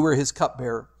when you were his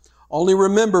cupbearer. Only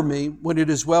remember me when it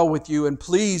is well with you, and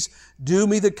please do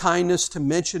me the kindness to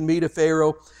mention me to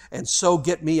Pharaoh, and so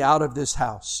get me out of this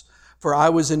house. For I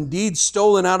was indeed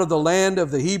stolen out of the land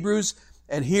of the Hebrews,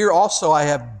 and here also I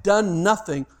have done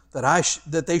nothing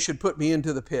that they should put me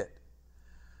into the pit.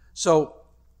 So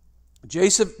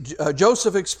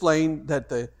Joseph explained that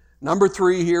the number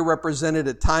 3 here represented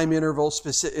a time interval.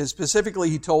 Specifically,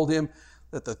 he told him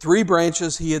that the 3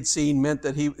 branches he had seen meant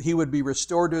that he would be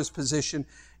restored to his position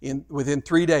within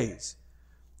 3 days.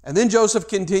 And then Joseph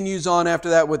continues on after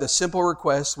that with a simple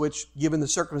request, which, given the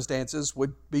circumstances,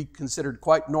 would be considered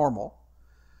quite normal.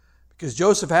 Because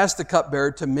Joseph asked the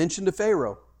cupbearer to mention to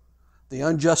Pharaoh the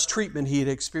unjust treatment he had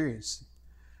experienced.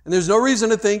 And there's no reason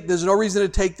to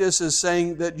take this as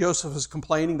saying that Joseph was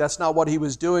complaining. That's not what he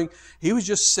was doing. He was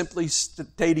just simply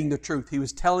stating the truth. He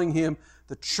was telling him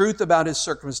the truth about his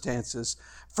circumstances.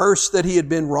 First, that he had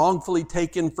been wrongfully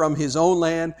taken from his own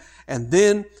land, and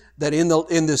then that in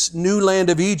this new land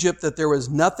of Egypt, that there was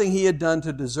nothing he had done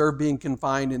to deserve being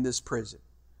confined in this prison.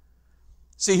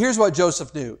 See, here's what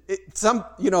Joseph knew.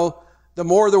 The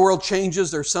more the world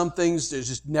changes, there's some things that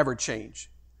just never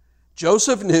change.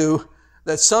 Joseph knew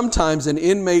that sometimes an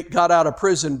inmate got out of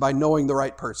prison by knowing the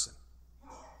right person.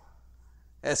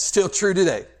 That's still true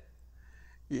today.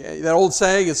 Yeah, that old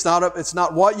saying, it's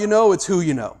not what you know, it's who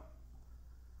you know.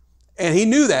 And he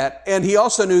knew that, and he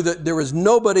also knew that there was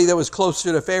nobody that was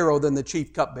closer to Pharaoh than the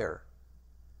chief cupbearer.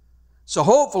 So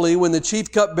hopefully, when the chief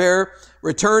cupbearer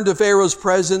returned to Pharaoh's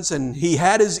presence and he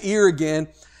had his ear again,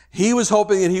 he was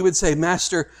hoping that he would say,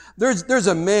 Master, there's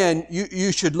a man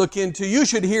you should look into. You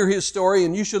should hear his story,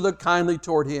 and you should look kindly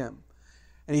toward him.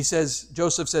 And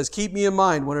Joseph says, keep me in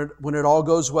mind when it all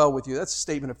goes well with you. That's a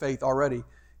statement of faith already,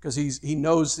 because he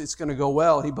knows it's going to go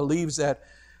well. He believes that.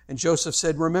 And Joseph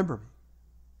said, remember me.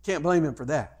 Can't blame him for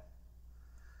that.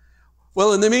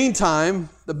 Well, in the meantime,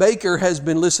 the baker has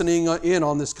been listening in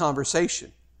on this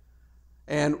conversation.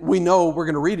 And we know, we're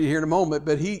going to read it here in a moment,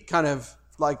 but he kind of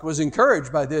like was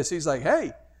encouraged by this. He's like,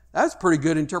 hey, that's pretty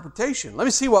good interpretation. Let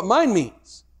me see what mine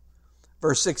means.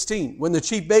 Verse 16, when the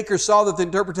chief baker saw that the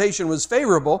interpretation was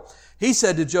favorable, he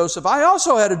said to Joseph, I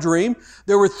also had a dream.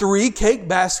 There were 3 cake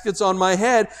baskets on my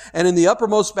head, and in the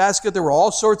uppermost basket there were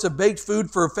all sorts of baked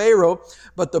food for Pharaoh,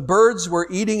 but the birds were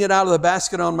eating it out of the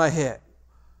basket on my head.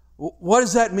 What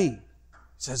does that mean?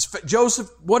 He says, Joseph,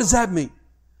 what does that mean?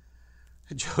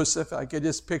 And Joseph, I could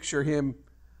just picture him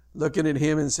looking at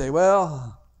him and say,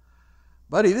 well,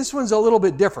 buddy, this one's a little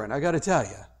bit different, I got to tell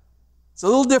you. It's a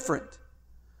little different.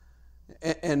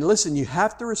 And listen, you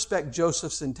have to respect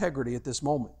Joseph's integrity at this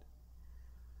moment.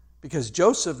 Because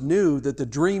Joseph knew that the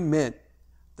dream meant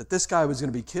that this guy was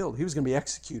going to be killed. He was going to be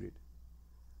executed.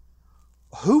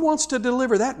 Who wants to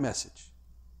deliver that message?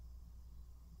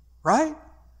 Right?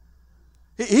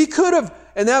 He could have,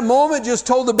 in that moment, just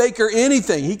told the baker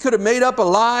anything. He could have made up a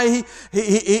lie,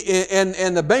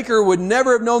 and the baker would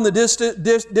never have known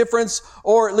the difference,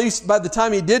 or at least by the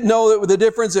time he did know the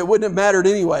difference, it wouldn't have mattered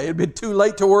anyway. It had been too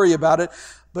late to worry about it.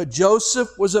 But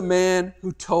Joseph was a man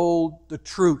who told the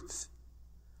truth.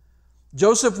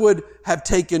 Joseph would have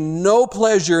taken no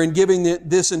pleasure in giving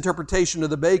this interpretation to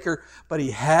the baker, but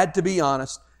he had to be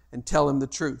honest and tell him the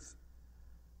truth.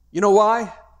 You know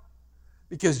why?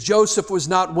 Because Joseph was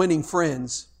not winning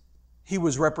friends. He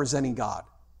was representing God.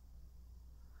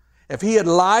 If he had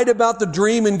lied about the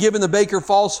dream and given the baker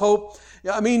false hope,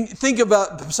 I mean, think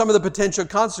about some of the potential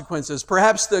consequences.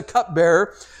 Perhaps the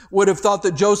cupbearer would have thought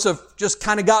that Joseph just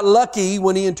kind of got lucky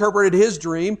when he interpreted his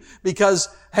dream because,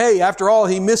 hey, after all,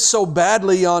 he missed so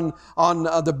badly on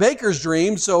the baker's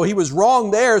dream, so he was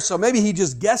wrong there, so maybe he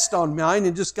just guessed on mine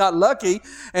and just got lucky.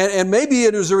 And maybe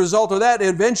it was a result of that.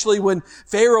 Eventually, when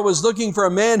Pharaoh was looking for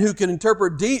a man who can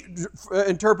interpret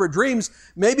dreams,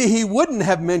 maybe he wouldn't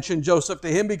have mentioned Joseph to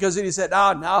him because he said,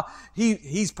 no,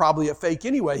 he's probably a fake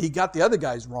anyway. He got the other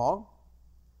guys wrong.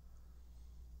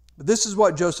 But this is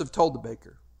what Joseph told the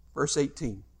baker. Verse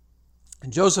 18.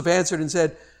 And Joseph answered and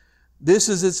said, this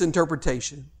is its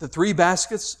interpretation. The 3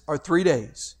 baskets are 3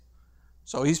 days.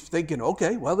 So he's thinking,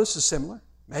 okay, well, this is similar.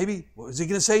 Maybe, what is he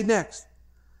going to say next?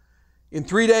 In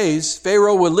 3 days,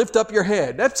 Pharaoh will lift up your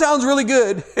head. That sounds really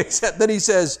good, except that he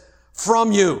says,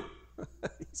 from you.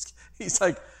 He's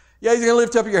like, yeah, he's going to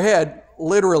lift up your head,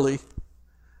 literally,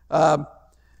 and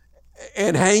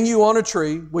hang you on a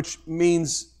tree, which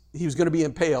means he was going to be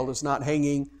impaled. It's not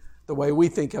hanging the way we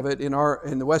think of it in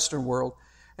the Western world.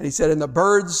 And he said, and the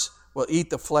birds will eat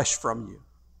the flesh from you.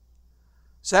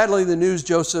 Sadly, the news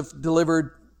Joseph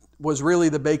delivered was really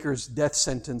the baker's death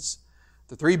sentence.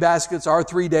 The 3 baskets are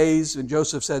 3 days, and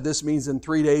Joseph said, this means in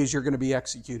 3 days you're going to be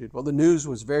executed. Well, the news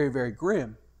was very, very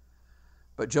grim,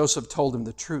 but Joseph told him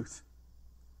the truth.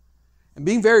 And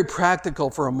being very practical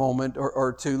for a moment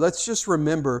or two, let's just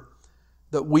remember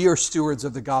that we are stewards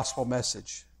of the gospel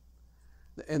message.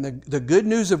 And the good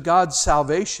news of God's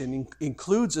salvation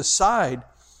includes a side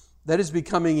that is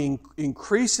becoming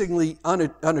increasingly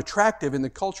unattractive in the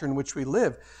culture in which we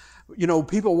live. You know,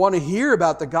 people want to hear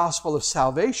about the gospel of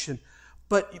salvation,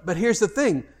 but here's the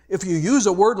thing. If you use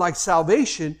a word like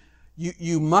salvation,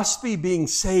 you must be being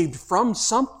saved from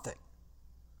something.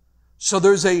 So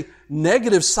there's a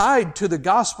negative side to the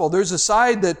gospel. There's a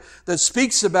side that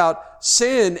speaks about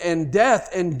sin and death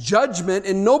and judgment,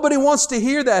 and nobody wants to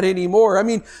hear that anymore. I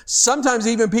mean, sometimes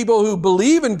even people who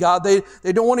believe in God, they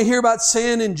don't want to hear about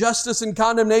sin and justice and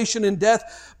condemnation and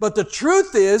death. But the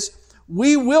truth is,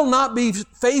 we will not be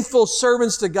faithful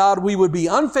servants to God. We would be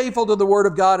unfaithful to the Word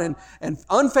of God and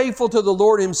unfaithful to the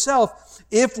Lord Himself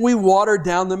if we water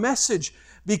down the message.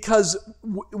 Because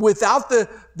without the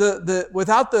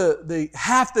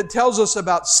half that tells us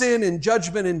about sin and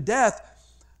judgment and death,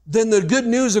 then the good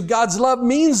news of God's love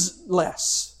means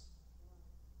less.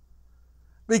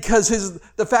 Because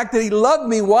the fact that He loved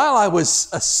me while I was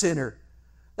a sinner,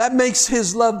 that makes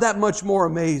His love that much more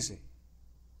amazing.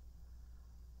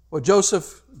 Well,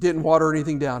 Joseph didn't water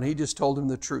anything down. He just told him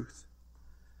the truth.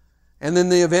 And then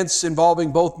the events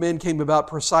involving both men came about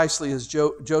precisely as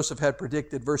Joseph had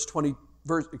predicted. Verse 20.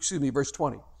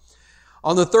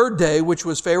 On the 3rd day, which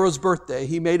was Pharaoh's birthday,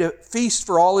 he made a feast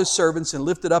for all his servants and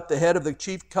lifted up the head of the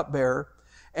chief cupbearer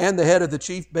and the head of the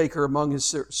chief baker among his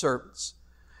servants.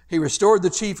 He restored the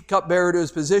chief cupbearer to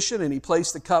his position, and he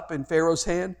placed the cup in Pharaoh's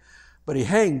hand, but he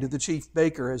hanged the chief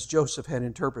baker as Joseph had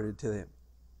interpreted to them.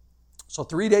 So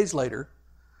 3 days later,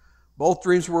 both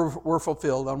dreams were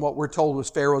fulfilled on what we're told was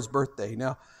Pharaoh's birthday.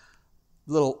 Now,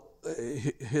 little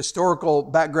historical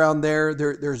background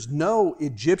there's no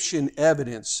Egyptian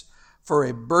evidence for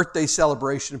a birthday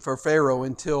celebration for Pharaoh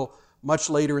until much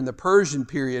later in the Persian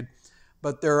period.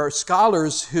 But there are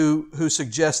scholars who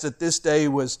suggest that this day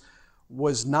was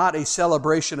not a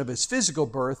celebration of his physical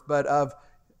birth, but of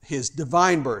his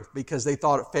divine birth, because they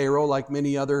thought Pharaoh, like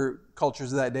many other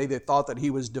cultures of that day, they thought that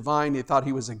he was divine, they thought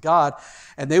he was a god,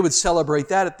 and they would celebrate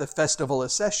that at the festival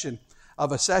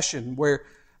of Ascension, where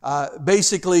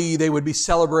basically they would be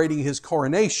celebrating his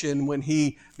coronation when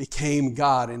he became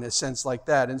God, in a sense like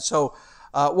that. And so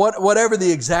whatever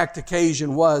the exact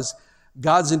occasion was,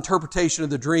 God's interpretation of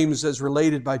the dreams as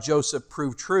related by Joseph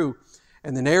proved true.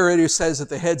 And the narrator says that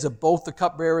the heads of both the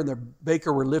cupbearer and the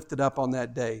baker were lifted up on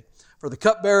that day. For the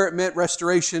cupbearer, it meant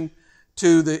restoration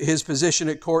to his position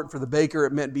at court. For the baker,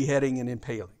 it meant beheading and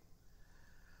impaling.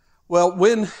 Well,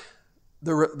 when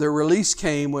the release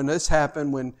came, when this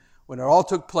happened, when it all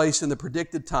took place in the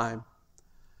predicted time,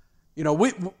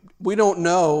 we don't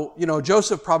know.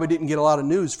 Joseph probably didn't get a lot of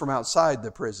news from outside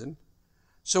the prison,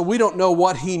 so we don't know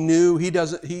what he knew.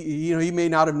 He may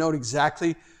not have known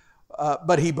exactly,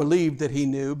 but he believed that he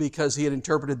knew because he had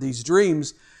interpreted these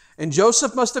dreams. And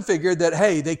Joseph must have figured that,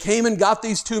 hey, they came and got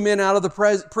these two men out of the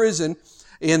prison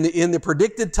in the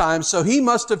predicted time. So he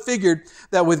must have figured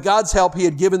that with God's help, he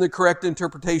had given the correct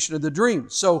interpretation of the dream.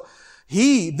 So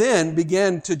he then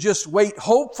began to just wait,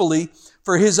 hopefully,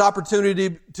 for his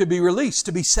opportunity to be released,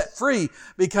 to be set free,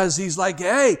 because he's like,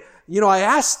 hey, I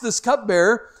asked this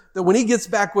cupbearer that when he gets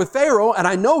back with Pharaoh, and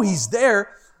I know he's there,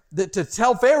 that to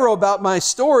tell Pharaoh about my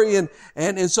story,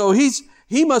 and so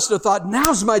he must have thought,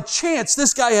 now's my chance.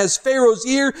 This guy has Pharaoh's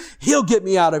ear. He'll get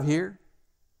me out of here.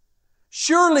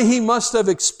 Surely he must have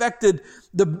expected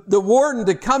the warden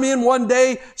to come in one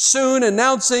day soon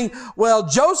announcing, well,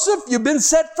 Joseph, you've been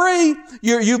set free.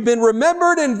 You've been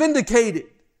remembered and vindicated.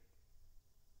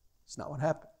 It's not what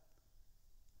happened.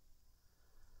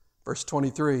 Verse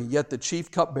 23, yet the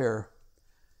chief cupbearer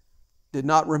did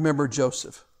not remember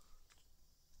Joseph,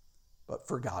 but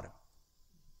forgot him.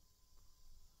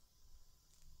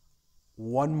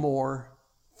 One more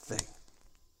thing.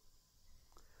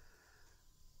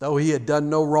 Though he had done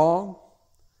no wrong,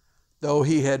 though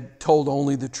he had told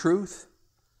only the truth,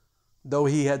 though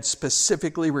he had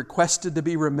specifically requested to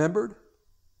be remembered,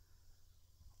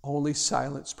 only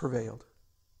silence prevailed.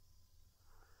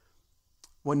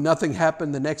 When nothing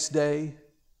happened the next day,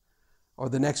 or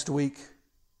the next week,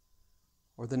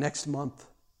 or the next month,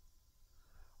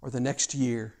 or the next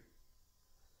year,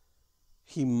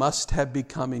 he must have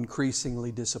become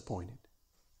increasingly disappointed.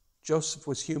 Joseph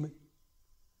was human.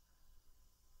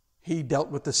 He dealt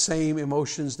with the same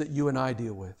emotions that you and I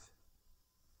deal with.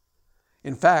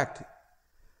 In fact,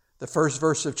 the first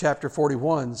verse of chapter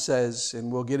 41 says,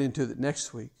 and we'll get into it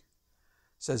next week,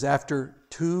 says after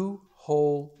 2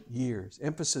 whole years.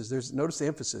 Notice the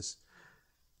emphasis.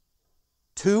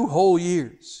 2 whole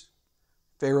years,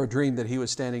 Pharaoh dreamed that he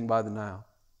was standing by the Nile.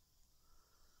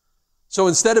 So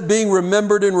instead of being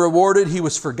remembered and rewarded, he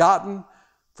was forgotten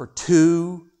for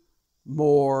 2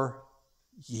 more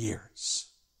years.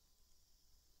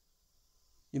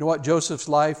 You know what? Joseph's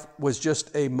life was just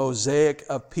a mosaic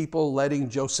of people letting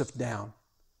Joseph down.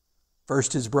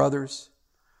 First his brothers,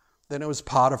 then it was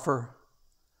Potiphar,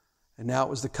 and now it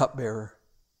was the cupbearer.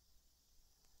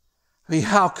 I mean,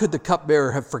 how could the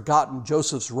cupbearer have forgotten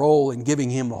Joseph's role in giving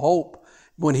him hope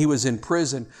when he was in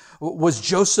prison? Was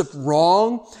Joseph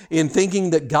wrong in thinking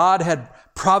that God had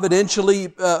providentially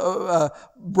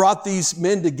brought these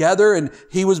men together and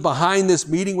he was behind this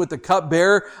meeting with the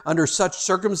cupbearer under such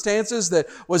circumstances?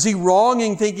 Was he wrong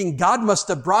in thinking God must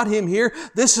have brought him here?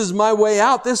 This is my way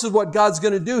out. This is what God's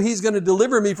going to do. He's going to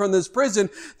deliver me from this prison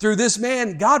through this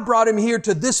man. God brought him here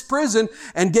to this prison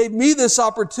and gave me this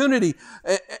opportunity.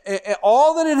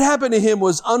 All that had happened to him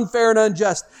was unfair and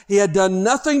unjust. He had done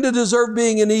nothing to deserve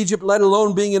being in Egypt, let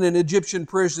alone being in an Egyptian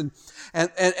prison.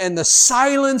 And the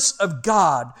silence of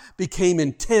God became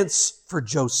intense for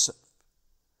Joseph.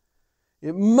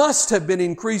 It must have been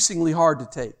increasingly hard to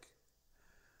take.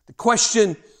 The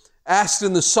question asked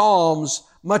in the Psalms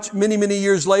many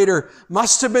years later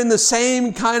must have been the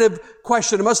same kind of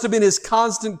question. It must have been his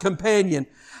constant companion.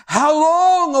 How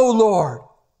long, O Lord?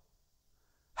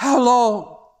 How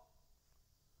long?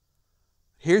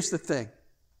 Here's the thing.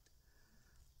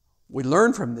 We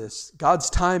learn from this, God's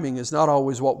timing is not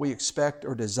always what we expect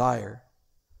or desire,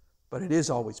 but it is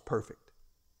always perfect.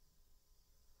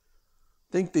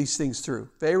 Think these things through.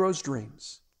 Pharaoh's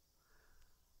dreams.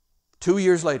 2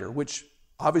 years later, which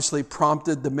obviously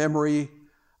prompted the memory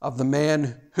of the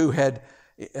man who had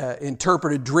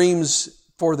interpreted dreams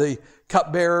for the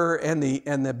cupbearer and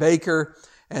the baker,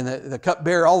 and the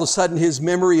cupbearer, all of a sudden his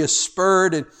memory is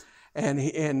spurred, and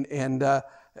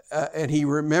and he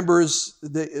remembers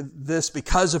this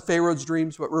because of Pharaoh's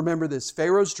dreams. But remember this,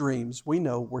 Pharaoh's dreams, we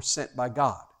know, were sent by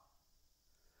God,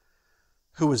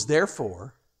 who was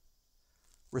therefore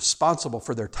responsible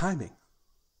for their timing.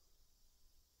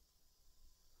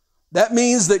 That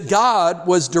means that God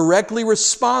was directly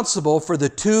responsible for the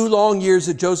 2 long years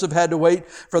that Joseph had to wait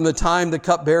from the time the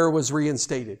cupbearer was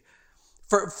reinstated.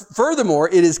 Furthermore,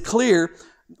 it is clear,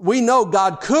 we know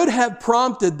God could have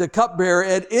prompted the cupbearer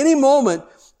at any moment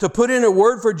to put in a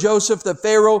word for Joseph, the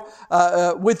Pharaoh,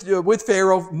 with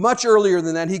Pharaoh much earlier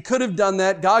than that. He could have done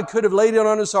that. God could have laid it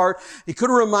on his heart. He could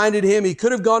have reminded him. He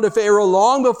could have gone to Pharaoh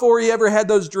long before he ever had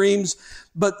those dreams.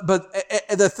 But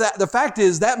the fact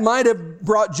is that might have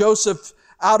brought Joseph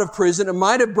out of prison. It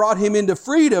might have brought him into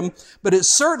freedom, but it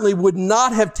certainly would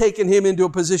not have taken him into a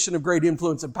position of great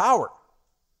influence and power.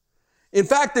 In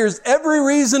fact, there's every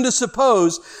reason to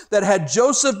suppose that had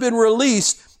Joseph been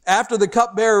released after the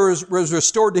cupbearer was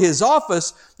restored to his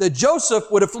office, that Joseph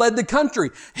would have fled the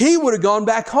country. He would have gone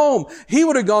back home. He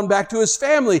would have gone back to his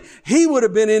family. He would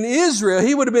have been in Israel.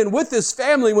 He would have been with his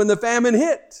family when the famine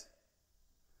hit.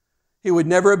 He would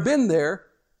never have been there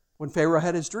when Pharaoh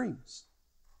had his dreams.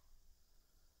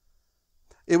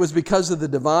 It was because of the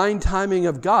divine timing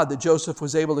of God that Joseph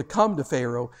was able to come to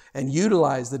Pharaoh and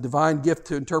utilize the divine gift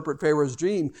to interpret Pharaoh's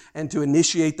dream and to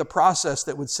initiate the process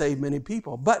that would save many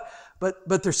people. But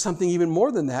there's something even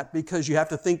more than that, because you have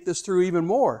to think this through even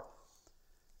more.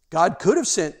 God could have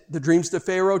sent the dreams to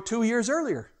Pharaoh 2 years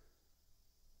earlier.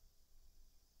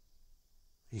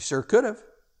 He sure could have,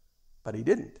 but he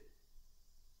didn't.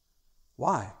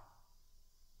 Why?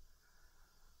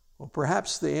 Well,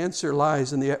 perhaps the answer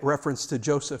lies in the reference to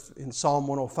Joseph in Psalm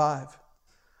 105.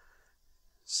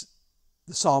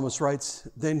 The psalmist writes,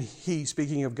 then he,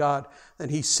 speaking of God, then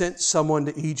he sent someone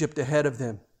to Egypt ahead of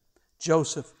them,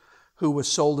 Joseph, who was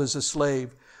sold as a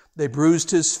slave. They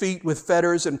bruised his feet with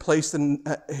fetters and placed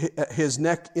his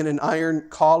neck in an iron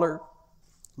collar.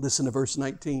 Listen to verse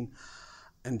 19.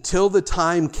 Until the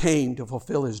time came to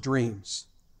fulfill his dreams,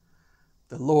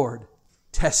 the Lord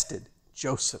tested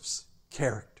Joseph's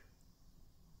character.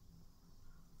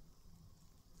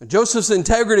 Joseph's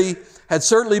integrity had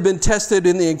certainly been tested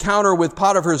in the encounter with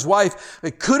Potiphar's wife.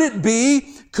 Could it be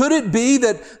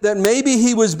that maybe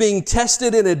he was being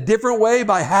tested in a different way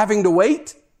by having to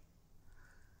wait?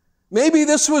 Maybe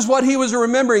this was what he was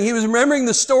remembering. He was remembering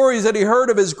the stories that he heard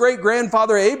of his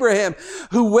great-grandfather Abraham,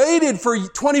 who waited for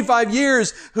 25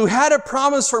 years, who had a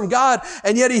promise from God,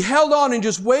 and yet he held on and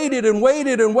just waited and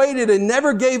waited and waited and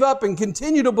never gave up and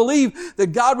continued to believe that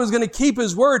God was going to keep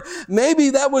his word. Maybe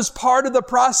that was part of the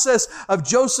process of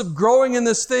Joseph growing in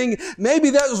this thing. Maybe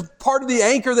that was part of the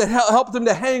anchor that helped him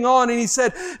to hang on. And he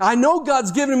said, I know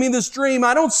God's given me this dream.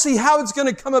 I don't see how it's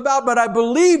going to come about, but I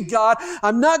believe God.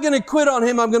 I'm not going to quit on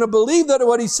him. I'm going to believe that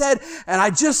what he said, and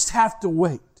I just have to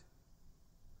wait.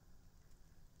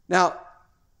 Now,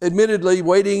 admittedly,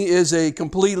 waiting is a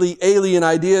completely alien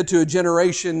idea to a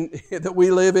generation that we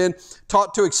live in,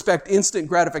 taught to expect instant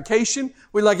gratification.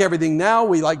 We like everything now.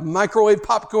 We like microwave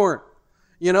popcorn.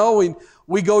 You know,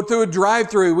 we go through a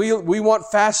drive-thru. We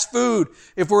want fast food.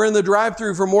 If we're in the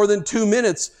drive-thru for more than 2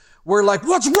 minutes, we're like,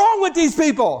 what's wrong with these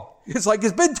people? It's like,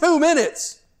 it's been 2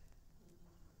 minutes.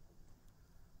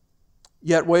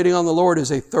 Yet waiting on the Lord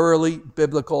is a thoroughly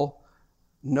biblical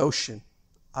notion.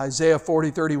 Isaiah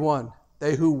 40:31.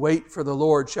 They who wait for the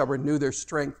Lord shall renew their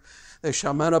strength. They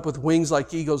shall mount up with wings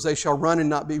like eagles. They shall run and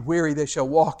not be weary. They shall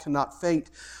walk and not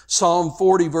faint. Psalm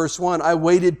 40 verse 1. I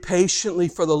waited patiently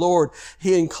for the Lord.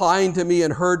 He inclined to me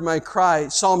and heard my cry.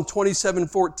 Psalm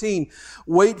 27:14.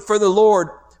 Wait for the Lord.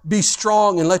 Be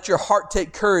strong and let your heart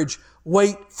take courage.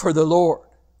 Wait for the Lord.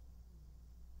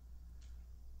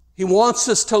 He wants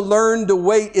us to learn to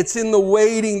wait. It's in the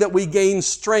waiting that we gain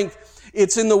strength.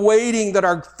 It's in the waiting that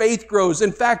our faith grows.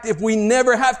 In fact, if we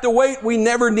never have to wait, we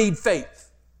never need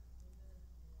faith.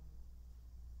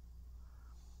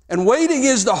 And waiting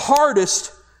is the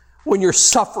hardest when you're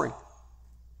suffering.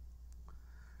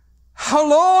 How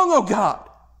long, oh God?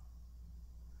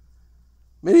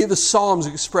 Many of the Psalms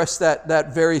express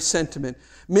that very sentiment.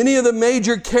 Many of the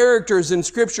major characters in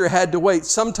Scripture had to wait,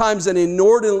 sometimes an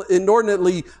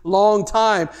inordinately long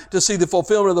time, to see the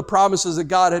fulfillment of the promises that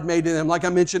God had made to them. Like I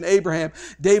mentioned, Abraham,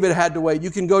 David had to wait.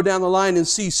 You can go down the line and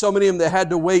see so many of them that had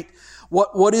to wait.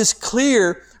 What is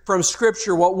clear from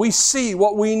Scripture, what we see,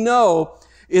 what we know,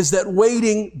 is that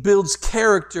waiting builds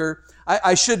character.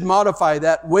 I should modify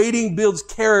that. Waiting builds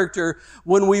character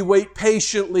when we wait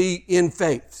patiently in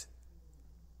faith.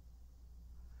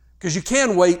 Because you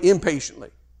can wait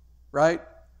impatiently, right?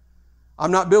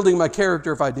 I'm not building my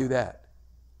character if I do that.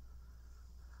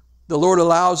 The Lord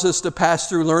allows us to pass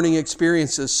through learning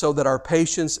experiences so that our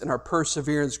patience and our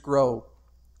perseverance grow.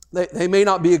 They may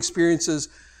not be experiences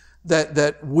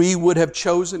that we would have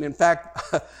chosen. In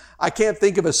fact, I can't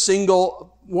think of a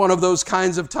single one of those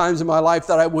kinds of times in my life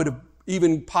that I would have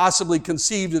even possibly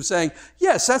conceived of saying,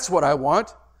 yes, that's what I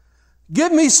want.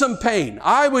 Give me some pain.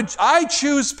 I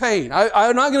choose pain.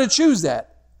 I'm not going to choose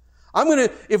that.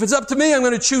 If it's up to me, I'm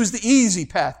going to choose the easy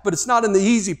path, but it's not in the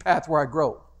easy path where I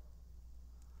grow.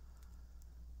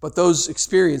 But those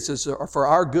experiences are for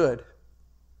our good, and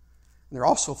they're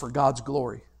also for God's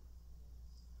glory.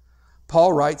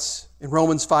 Paul writes in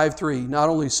Romans 5:3, not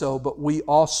only so, but we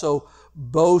also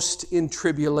boast in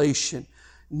tribulation,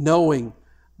 knowing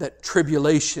that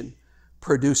tribulation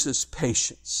produces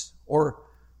patience. Or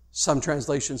some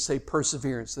translations say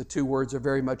perseverance. The two words are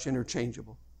very much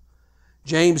interchangeable.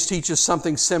 James teaches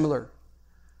something similar.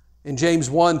 In James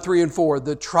 1:3-4,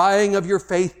 the trying of your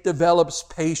faith develops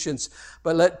patience,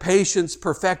 but let patience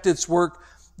perfect its work,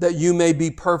 that you may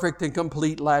be perfect and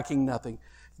complete, lacking nothing.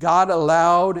 God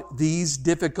allowed these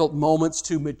difficult moments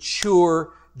to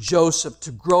mature Joseph,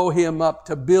 to grow him up,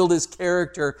 to build his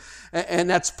character. And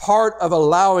that's part of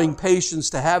allowing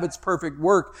patience to have its perfect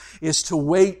work, is to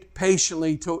wait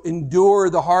patiently, to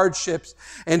endure the hardships,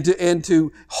 and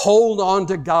to hold on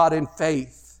to God in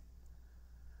faith.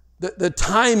 The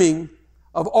timing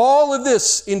of all of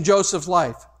this in Joseph's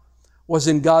life was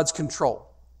in God's control,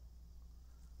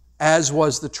 as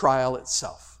was the trial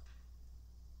itself.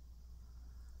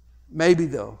 Maybe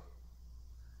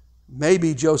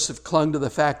Joseph clung to the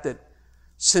fact that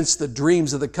since the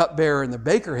dreams of the cupbearer and the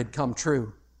baker had come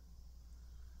true,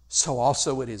 so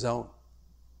also would his own.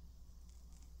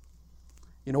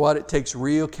 You know what? It takes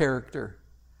real character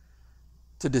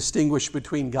to distinguish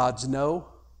between God's no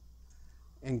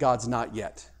and God's not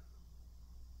yet.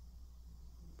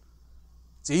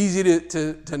 It's easy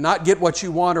to not get what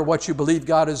you want or what you believe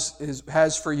God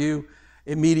has for you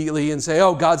immediately and say,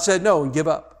 oh, God said no, and give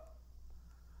up.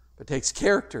 It takes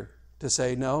character to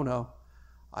say, no,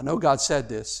 I know God said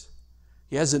this.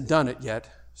 He hasn't done it yet,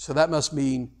 so that must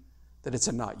mean that it's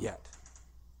a not yet.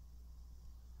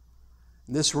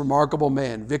 And this remarkable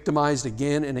man, victimized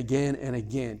again and again and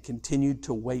again, continued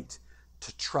to wait,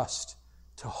 to trust,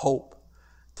 to hope,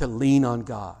 to lean on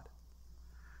God.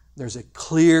 There's a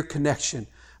clear connection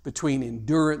between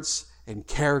endurance and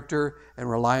character and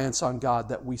reliance on God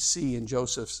that we see in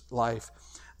Joseph's life.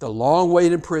 The long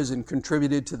wait in prison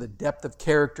contributed to the depth of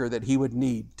character that he would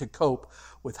need to cope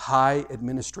with high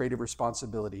administrative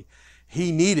responsibility.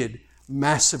 He needed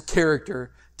massive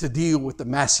character to deal with the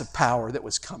massive power that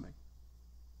was coming.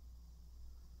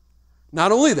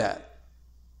 Not only that,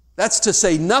 that's to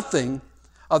say nothing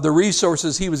of the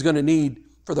resources he was going to need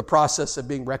for the process of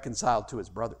being reconciled to his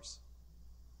brothers.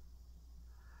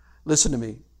 Listen to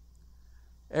me.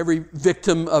 Every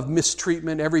victim of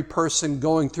mistreatment, every person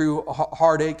going through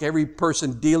heartache, every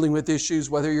person dealing with issues,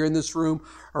 whether you're in this room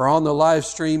or on the live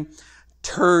stream,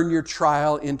 turn your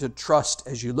trial into trust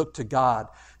as you look to God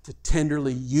to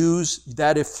tenderly use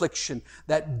that affliction,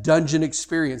 that dungeon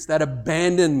experience, that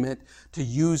abandonment, to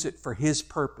use it for His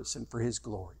purpose and for His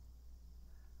glory.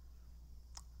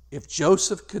 If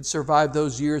Joseph could survive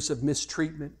those years of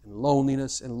mistreatment and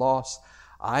loneliness and loss,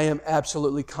 I am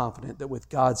absolutely confident that with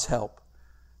God's help,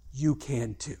 you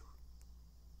can too.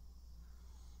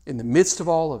 In the midst of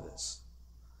all of this,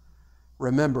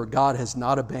 remember, God has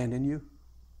not abandoned you.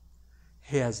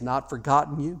 He has not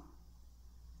forgotten you.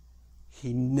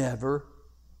 He never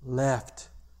left.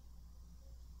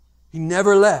 He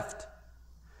never left.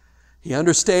 He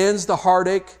understands the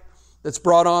heartache that's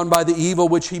brought on by the evil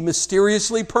which He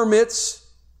mysteriously permits.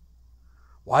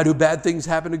 Why do bad things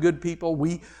happen to good people?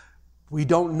 We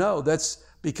don't know. That's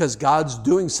because God's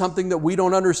doing something that we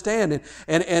don't understand.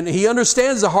 And He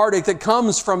understands the heartache that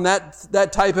comes from that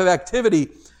type of activity.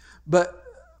 But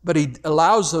He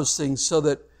allows those things so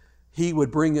that He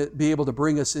would be able to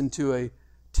bring us into a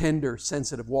tender,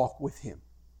 sensitive walk with Him.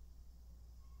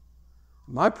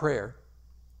 My prayer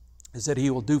is that He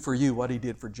will do for you what He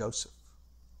did for Joseph.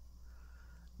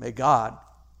 May God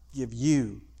give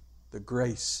you the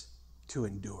grace to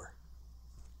endure.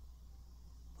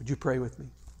 Would you pray with me?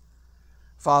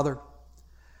 Father,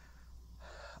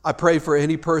 I pray for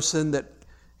any person that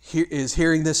is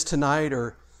hearing this tonight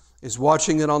or is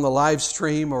watching it on the live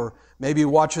stream or maybe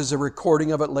watches a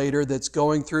recording of it later that's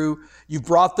going through. You've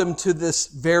brought them to this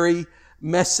very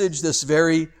message, this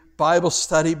very Bible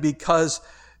study because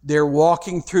They're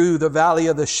walking through the valley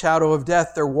of the shadow of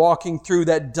death. They're walking through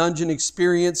that dungeon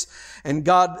experience. And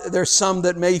God, there's some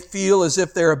that may feel as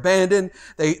if they're abandoned.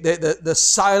 The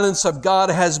silence of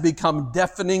God has become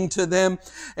deafening to them.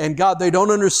 And God, they don't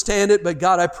understand it. But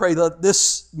God, I pray, let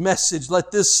this message,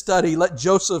 let this study, let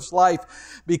Joseph's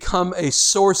life become a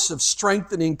source of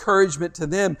strength and encouragement to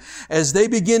them as they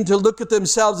begin to look at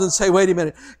themselves and say, wait a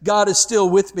minute, God is still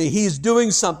with me. He's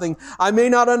doing something. I may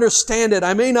not understand it.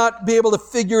 I may not be able to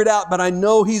figure it out, but I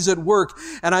know He's at work,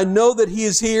 and I know that He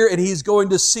is here and He's going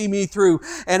to see me through.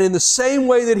 And in the same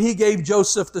way that He gave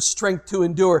Joseph the strength to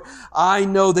endure, I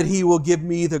know that He will give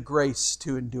me the grace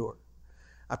to endure.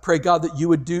 I pray, God, that You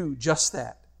would do just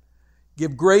that.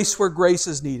 Give grace where grace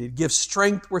is needed. Give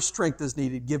strength where strength is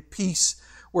needed. Give peace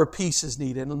where peace is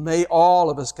needed. And may all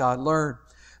of us, God, learn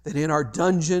that in our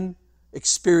dungeon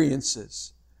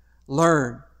experiences,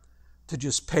 learn to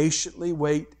just patiently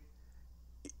wait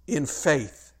in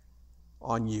faith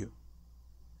on You.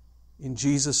 In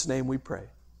Jesus' name we pray.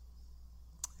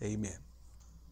 Amen.